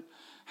life, but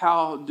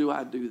how do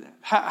I do that?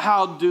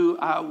 How do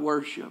I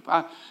worship?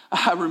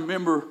 I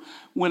remember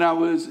when I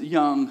was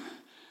young,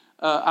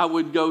 I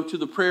would go to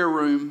the prayer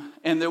room,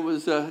 and there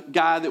was a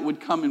guy that would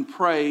come and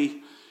pray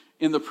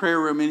in the prayer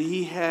room, and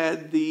he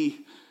had the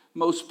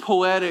most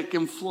poetic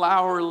and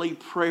flowery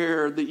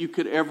prayer that you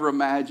could ever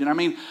imagine. I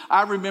mean,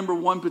 I remember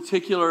one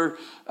particular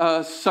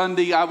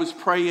Sunday I was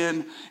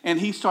praying, and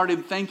he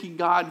started thanking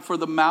God for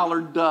the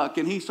mallard duck,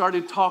 and he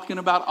started talking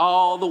about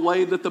all the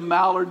way that the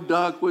mallard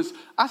duck was.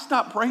 I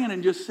stopped praying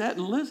and just sat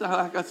and listened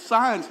like a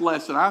science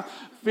lesson. I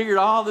figured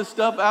all this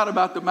stuff out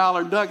about the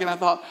mallard duck, and I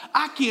thought,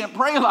 I can't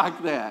pray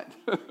like that.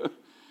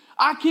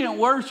 I can't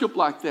worship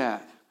like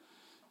that.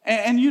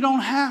 And you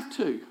don't have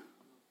to.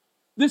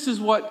 This is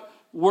what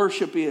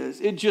worship is.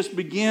 It just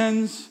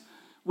begins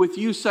with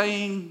you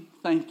saying,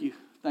 thank you.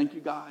 Thank you,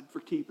 God, for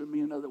keeping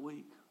me another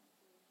week.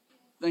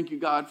 Thank you,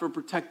 God, for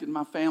protecting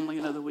my family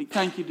another week.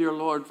 Thank you, dear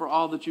Lord, for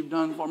all that you've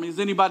done for me. Is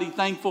anybody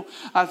thankful?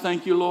 I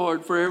thank you,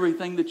 Lord, for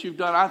everything that you've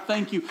done. I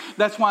thank you.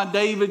 That's why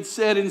David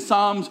said in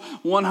Psalms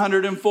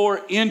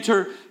 104,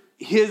 enter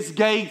his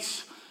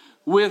gates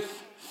with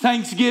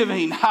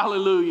thanksgiving.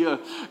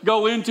 Hallelujah.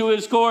 Go into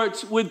his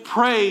courts with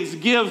praise.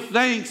 Give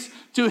thanks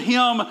to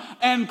him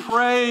and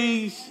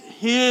praise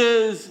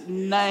his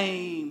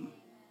name.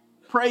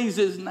 Praise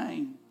his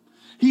name.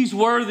 He's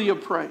worthy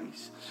of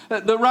praise.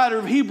 The writer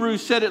of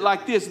Hebrews said it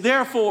like this: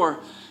 therefore,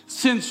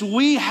 since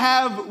we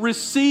have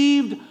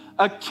received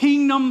a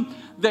kingdom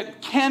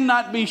that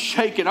cannot be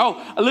shaken.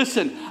 Oh,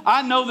 listen,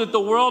 I know that the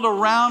world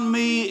around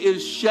me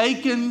is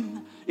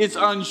shaken. It's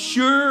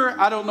unsure.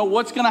 I don't know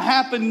what's going to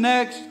happen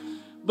next.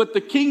 But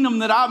the kingdom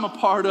that I'm a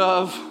part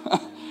of,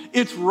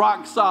 it's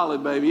rock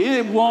solid, baby.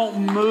 It won't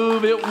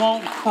move. It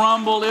won't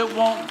crumble. It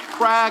won't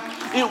crack.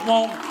 It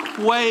won't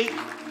quake.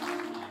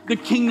 The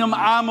kingdom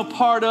I'm a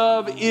part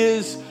of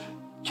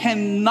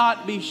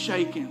cannot be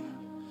shaken.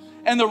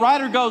 And the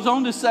writer goes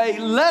on to say,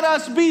 let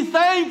us be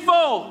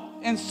thankful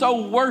and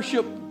so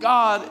worship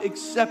God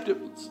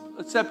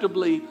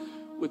acceptably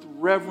with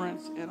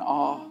reverence and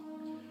awe.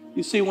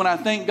 You see, when I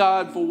thank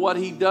God for what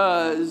he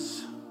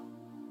does,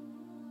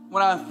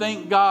 when I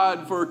thank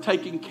God for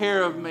taking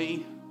care of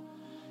me,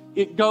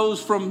 it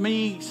goes from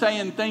me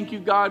saying, thank you,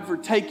 God, for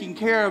taking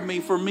care of me,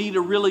 for me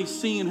to really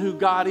seeing who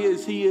God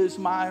is. He is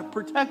my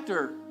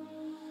protector.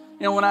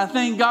 And when I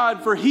thank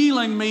God for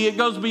healing me, it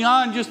goes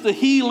beyond just the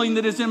healing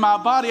that is in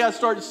my body. I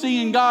start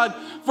seeing God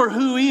for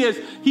who he is.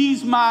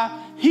 He's my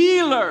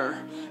healer.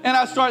 And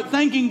I start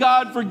thanking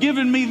God for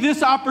giving me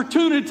this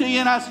opportunity,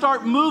 and I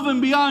start moving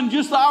beyond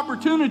just the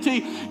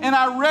opportunity, and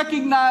I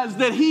recognize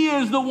that he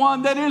is the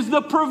one that is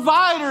the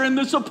provider and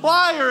the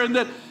supplier, and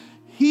that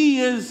he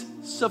is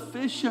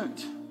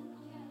sufficient.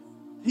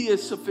 He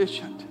is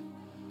sufficient.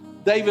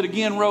 David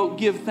again wrote,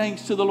 give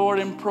thanks to the Lord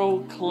and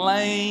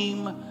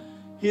proclaim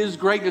His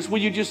greatness. Will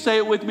you just say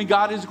it with me?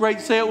 God is great.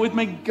 Say it with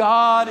me.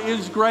 God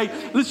is great.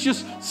 Let's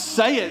just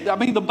say it. I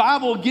mean, the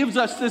Bible gives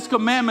us this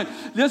commandment.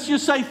 Let's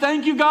just say,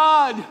 thank you,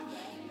 God.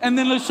 And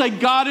then let's say,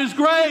 God is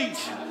great.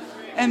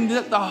 And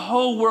let the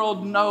whole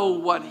world know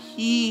what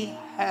He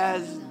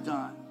has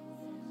done.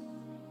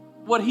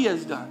 What He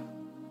has done.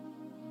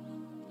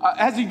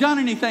 Has He done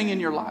anything in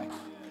your life?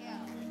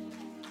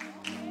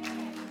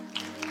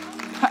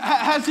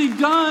 Has He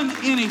done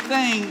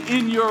anything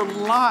in your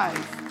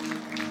life?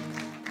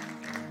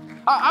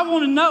 I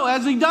want to know,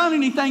 has He done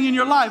anything in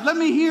your life? Let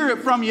me hear it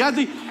from you.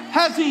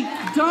 Has He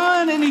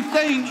done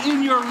anything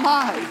in your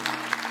life?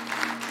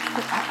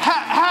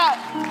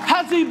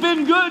 Has He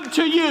been good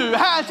to you?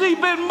 Has He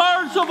been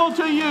merciful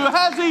to you?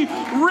 Has He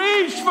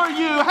reached for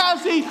you?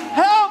 Has He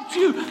helped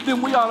you?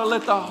 Then we ought to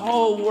let the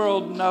whole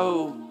world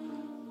know.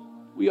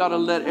 We ought to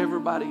let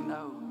everybody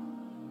know.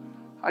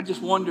 I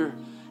just wonder,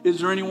 is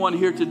there anyone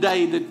here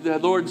today that the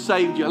Lord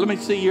saved you? Let me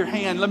see your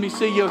hand. Let me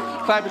see you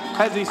clap.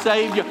 Has He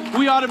saved you?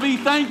 We ought to be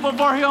thankful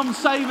for Him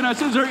saving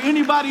us. Is there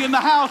anybody in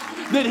the house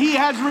that He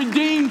has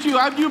redeemed you?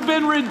 Have you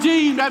been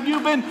redeemed? Have you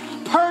been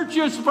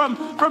purchased from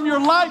your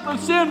life of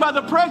sin by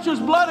the precious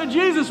blood of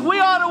Jesus? We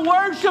ought to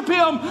worship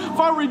Him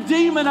for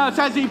redeeming us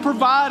as He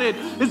provided.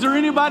 Is there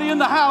anybody in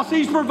the house?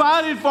 He's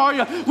provided for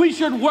you. We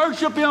should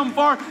worship Him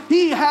for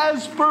He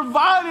has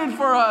provided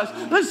for us.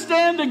 Let's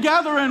stand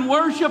together and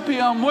worship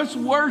Him. Let's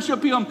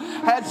worship Him.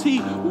 Has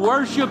He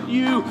worshiped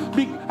you?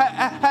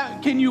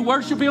 Can you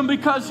worship Him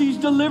because He's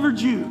delivered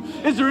you?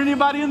 Is there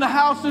anybody in the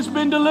house that's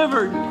been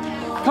delivered?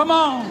 Come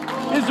on.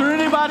 Is there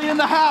anybody in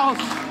the house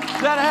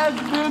that has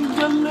been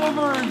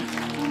delivered?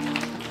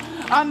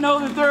 I know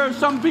that there are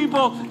some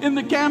people in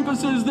the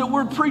campuses that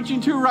we're preaching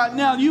to right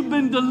now. You've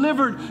been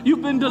delivered.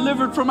 You've been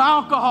delivered from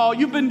alcohol.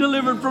 You've been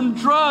delivered from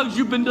drugs.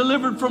 You've been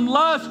delivered from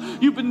lust.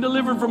 You've been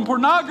delivered from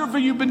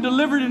pornography. You've been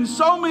delivered in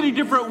so many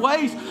different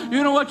ways.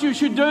 You know what you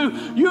should do?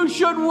 You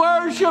should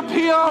worship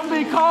Him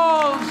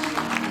because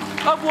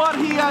of what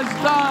He has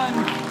done.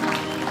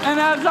 And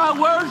as I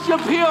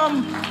worship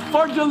Him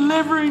for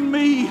delivering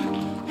me,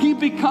 He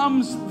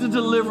becomes the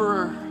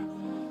deliverer.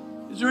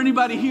 Is there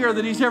anybody here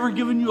that He's ever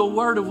given you a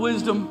word of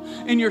wisdom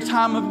in your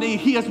time of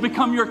need? He has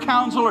become your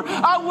counselor.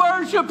 I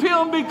worship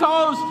Him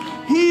because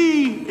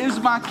He is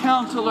my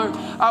counselor.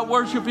 I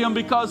worship Him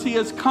because He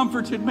has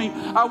comforted me.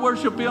 I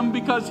worship Him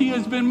because He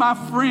has been my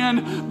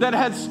friend that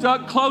has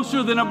stuck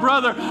closer than a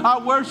brother.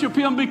 I worship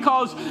Him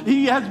because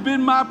He has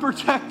been my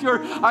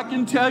protector. I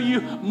can tell you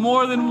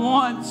more than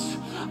once,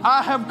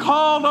 I have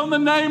called on the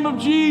name of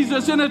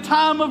Jesus in a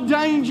time of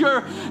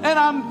danger, and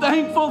I'm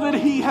thankful that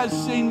He has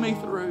seen me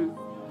through.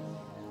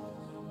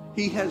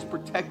 He has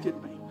protected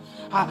me.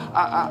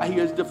 He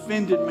has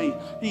defended me.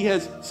 He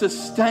has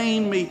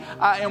sustained me.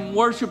 I am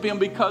worshiping Him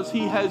because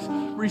He has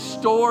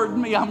restored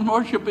me. I'm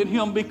worshiping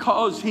Him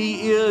because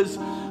He is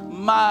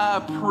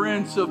my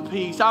Prince of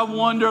Peace. I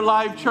wonder,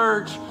 Life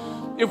Church,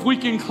 if we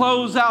can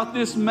close out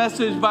this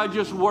message by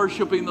just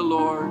worshiping the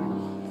Lord.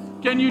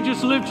 Can you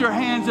just lift your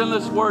hands and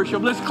let's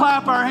worship? Let's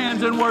clap our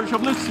hands and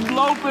worship. Let's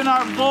open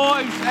our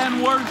voice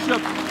and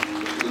worship.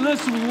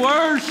 Let's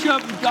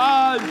worship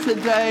God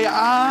today.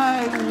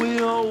 I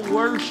will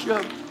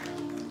worship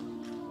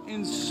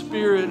in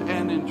spirit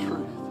and in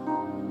truth.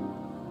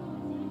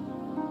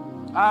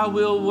 I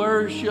will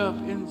worship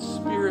in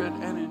spirit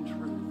and in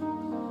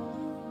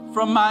truth.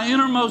 From my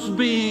innermost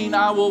being,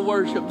 I will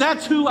worship.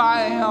 That's who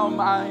I am.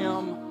 I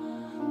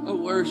am a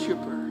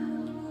worshiper.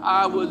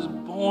 I was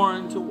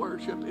born to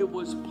worship. It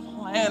was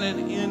planted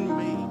in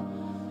me.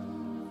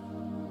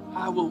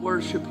 I will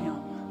worship Him.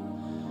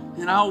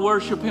 And I'll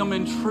worship Him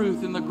in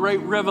truth, in the great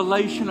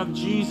revelation of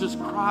Jesus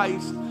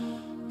Christ.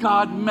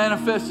 God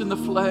manifest in the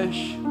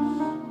flesh,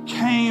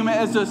 came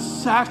as a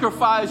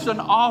sacrifice, an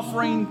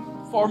offering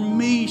for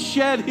me,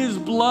 shed His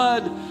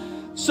blood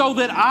so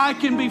that I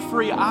can be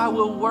free. I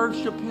will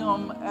worship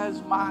Him as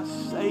my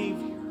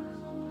Savior.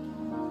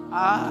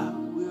 I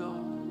will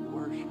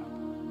worship.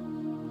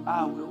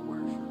 I will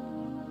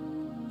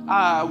worship.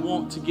 I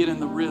want to get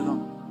in the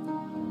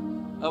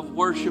rhythm of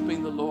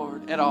worshiping the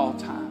Lord at all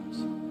times.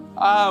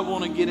 I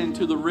want to get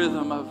into the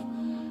rhythm of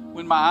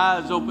when my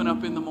eyes open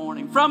up in the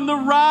morning. From the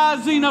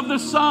rising of the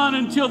sun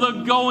until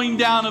the going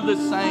down of the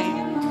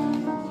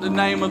same, the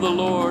name of the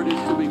Lord is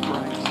to be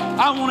praised.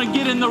 I want to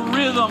get in the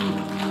rhythm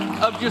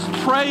of just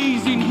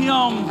praising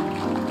Him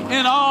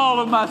in all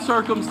of my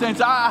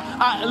circumstances.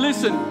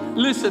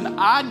 Listen,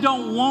 I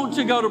don't want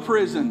to go to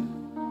prison.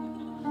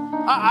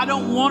 I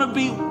don't want to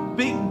be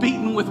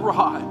beaten with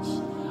rods.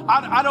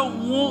 I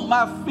don't want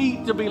my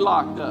feet to be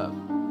locked up.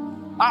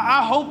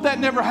 I hope that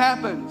never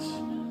happens.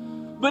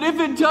 But if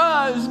it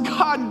does,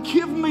 God,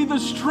 give me the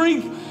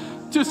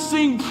strength to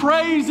sing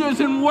praises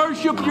and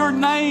worship Your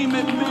name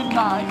at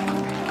midnight.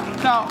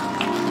 Now,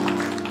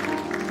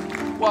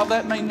 while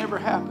that may never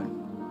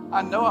happen,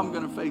 I know I'm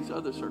going to face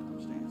other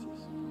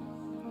circumstances.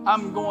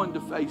 I'm going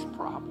to face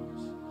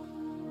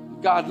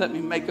problems. God, let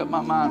me make up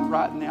my mind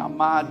right now.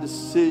 My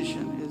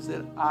decision is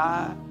that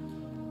I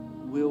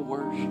will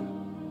worship.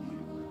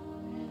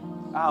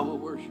 I will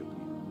worship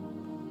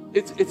you.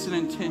 It's an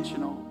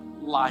intentional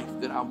life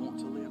that I want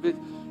to live.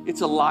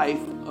 It's a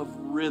life of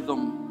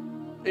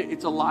rhythm.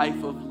 It's a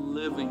life of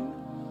living.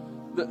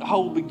 The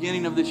whole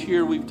beginning of this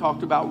year, we've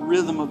talked about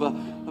rhythm of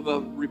a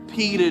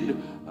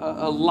repeated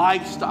a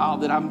lifestyle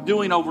that I'm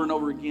doing over and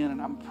over again,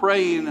 and I'm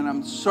praying and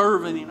I'm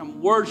serving and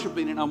I'm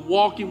worshiping and I'm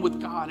walking with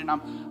God, and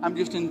I'm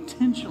just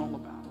intentional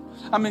about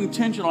it. I'm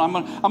intentional. I'm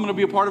going to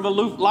be a part of a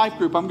life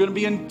group. I'm going to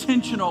be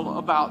intentional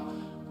about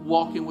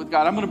walking with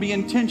God. I'm going to be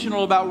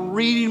intentional about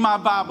reading my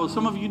Bible.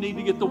 Some of you need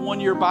to get the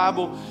one-year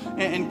Bible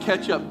and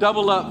catch up.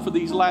 Double up for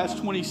these last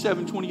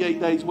 27, 28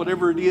 days,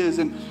 whatever it is,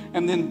 and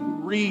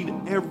then read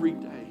every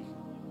day.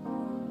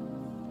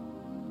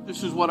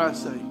 This is what I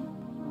say.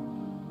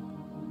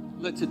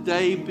 Let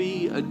today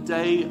be a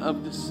day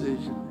of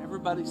decision.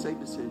 Everybody say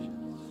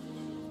decision.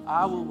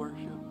 I will worship.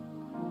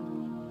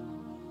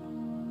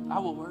 I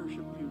will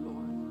worship you,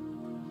 Lord.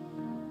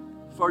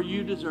 For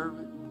you deserve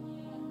it.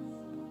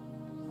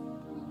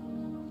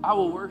 I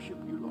will worship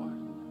you, Lord.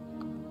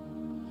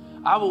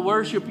 I will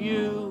worship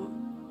you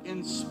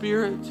in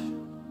spirit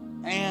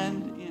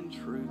and in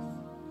truth.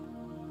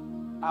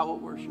 I will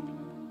worship you.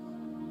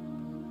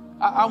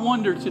 I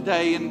wonder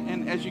today,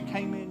 and as you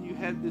came in, you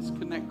had this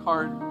Connect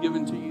card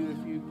given to you.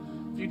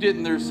 If you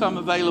didn't, there's some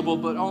available,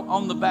 but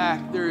on the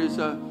back there is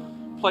a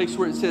place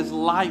where it says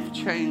life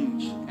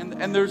change.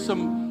 And there's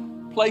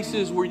some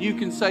places where you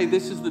can say,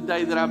 this is the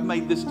day that I've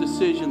made this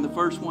decision. The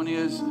first one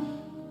is,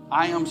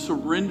 I am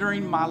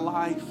surrendering my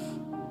life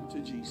to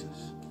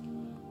Jesus.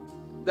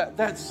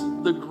 That's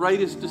the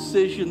greatest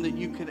decision that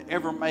you could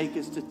ever make,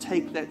 is to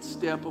take that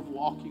step of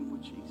walking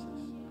with Jesus.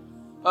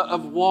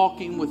 Of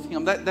walking with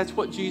Him. That's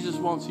what Jesus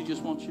wants. He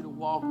just wants you to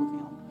walk with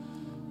Him.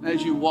 And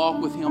as you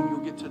walk with Him,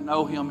 you'll get to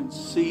know Him and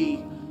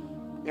see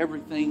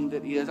everything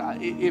that He is.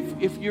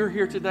 If you're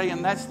here today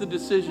and that's the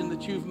decision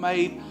that you've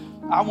made,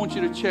 I want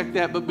you to check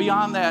that. But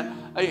beyond that,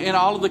 in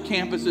all of the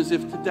campuses,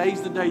 if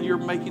today's the day you're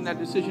making that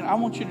decision, I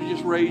want you to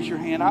just raise your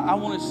hand. I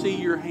want to see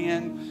your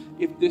hand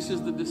if this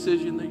is the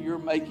decision that you're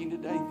making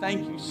today.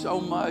 Thank you so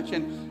much.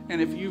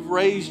 And if you've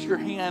raised your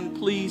hand,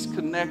 please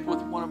connect with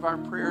one of our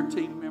prayer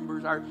team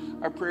members.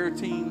 Our prayer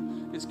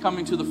team is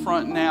coming to the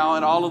front now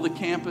at all of the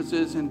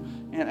campuses,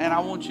 and I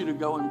want you to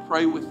go and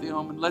pray with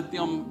them and let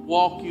them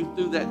walk you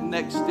through that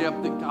next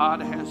step that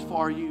God has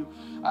for you.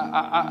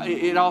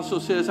 It also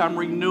says, I'm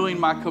renewing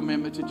my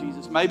commitment to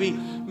Jesus. Maybe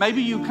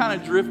you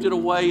kind of drifted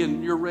away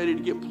and you're ready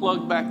to get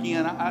plugged back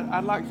in.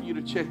 I'd like for you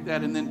to check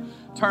that and then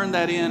turn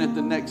that in at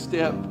the Next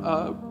Step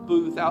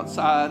booth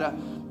outside.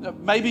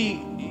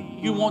 Maybe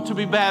you want to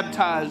be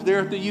baptized. There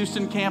at the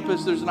Houston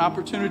campus, there's an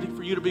opportunity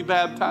for you to be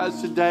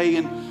baptized today.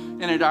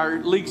 And at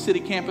our League City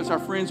campus, our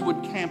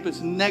Friendswood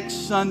campus,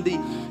 next Sunday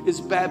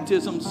is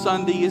Baptism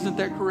Sunday. Isn't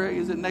that correct?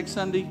 Is it next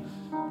Sunday?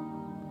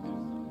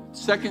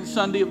 Second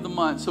Sunday of the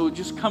month. So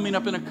just coming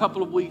up in a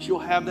couple of weeks, you'll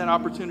have that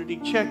opportunity.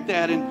 Check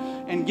that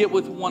and get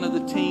with one of the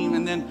team.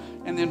 And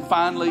then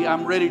finally,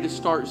 I'm ready to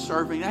start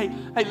serving.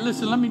 Hey,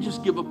 listen, let me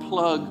just give a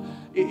plug.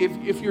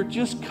 If you're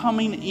just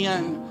coming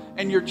in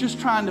and you're just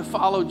trying to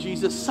follow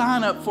Jesus,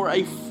 sign up for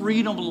a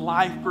Freedom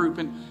Life group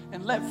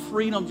and let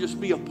freedom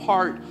just be a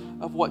part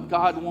of what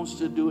God wants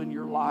to do in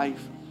your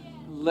life.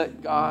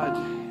 Let God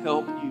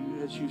help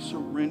you as you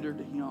surrender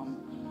to Him.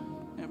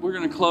 And we're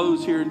going to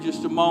close here in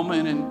just a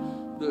moment,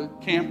 and the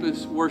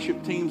campus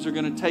worship teams are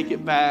going to take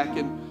it back.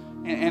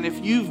 And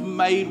if you've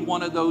made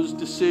one of those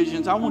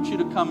decisions, I want you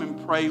to come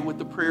and pray with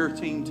the prayer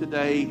team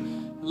today.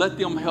 Let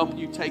them help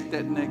you take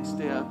that next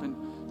step.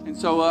 And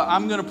so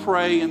I'm going to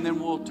pray, and then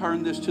we'll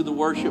turn this to the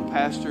worship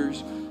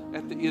pastors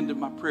at the end of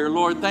my prayer.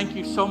 Lord, thank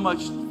you so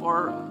much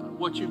for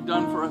what you've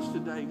done for us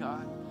today,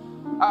 God.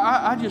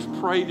 I just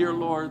pray, dear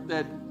Lord,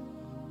 that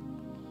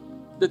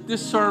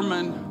this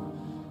sermon,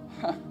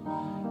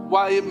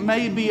 while it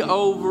may be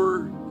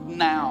over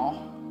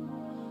now,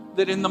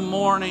 that in the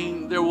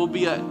morning there will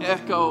be an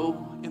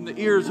echo in the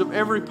ears of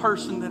every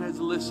person that has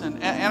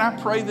listened. And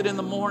I pray that in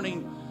the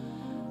morning,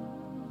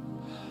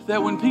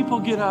 that when people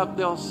get up,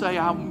 they'll say,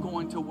 I'm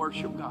going to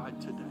worship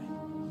God today.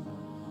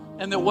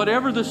 And that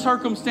whatever the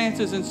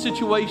circumstances and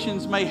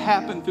situations may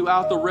happen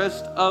throughout the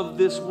rest of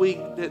this week,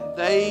 that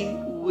they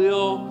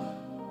will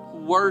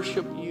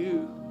worship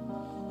you.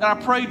 And I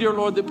pray, dear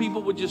Lord, that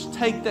people would just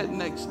take that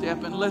next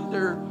step and let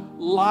their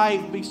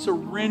life be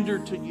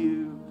surrendered to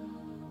you.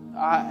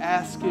 I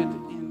ask it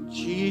in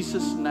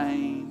Jesus'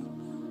 name.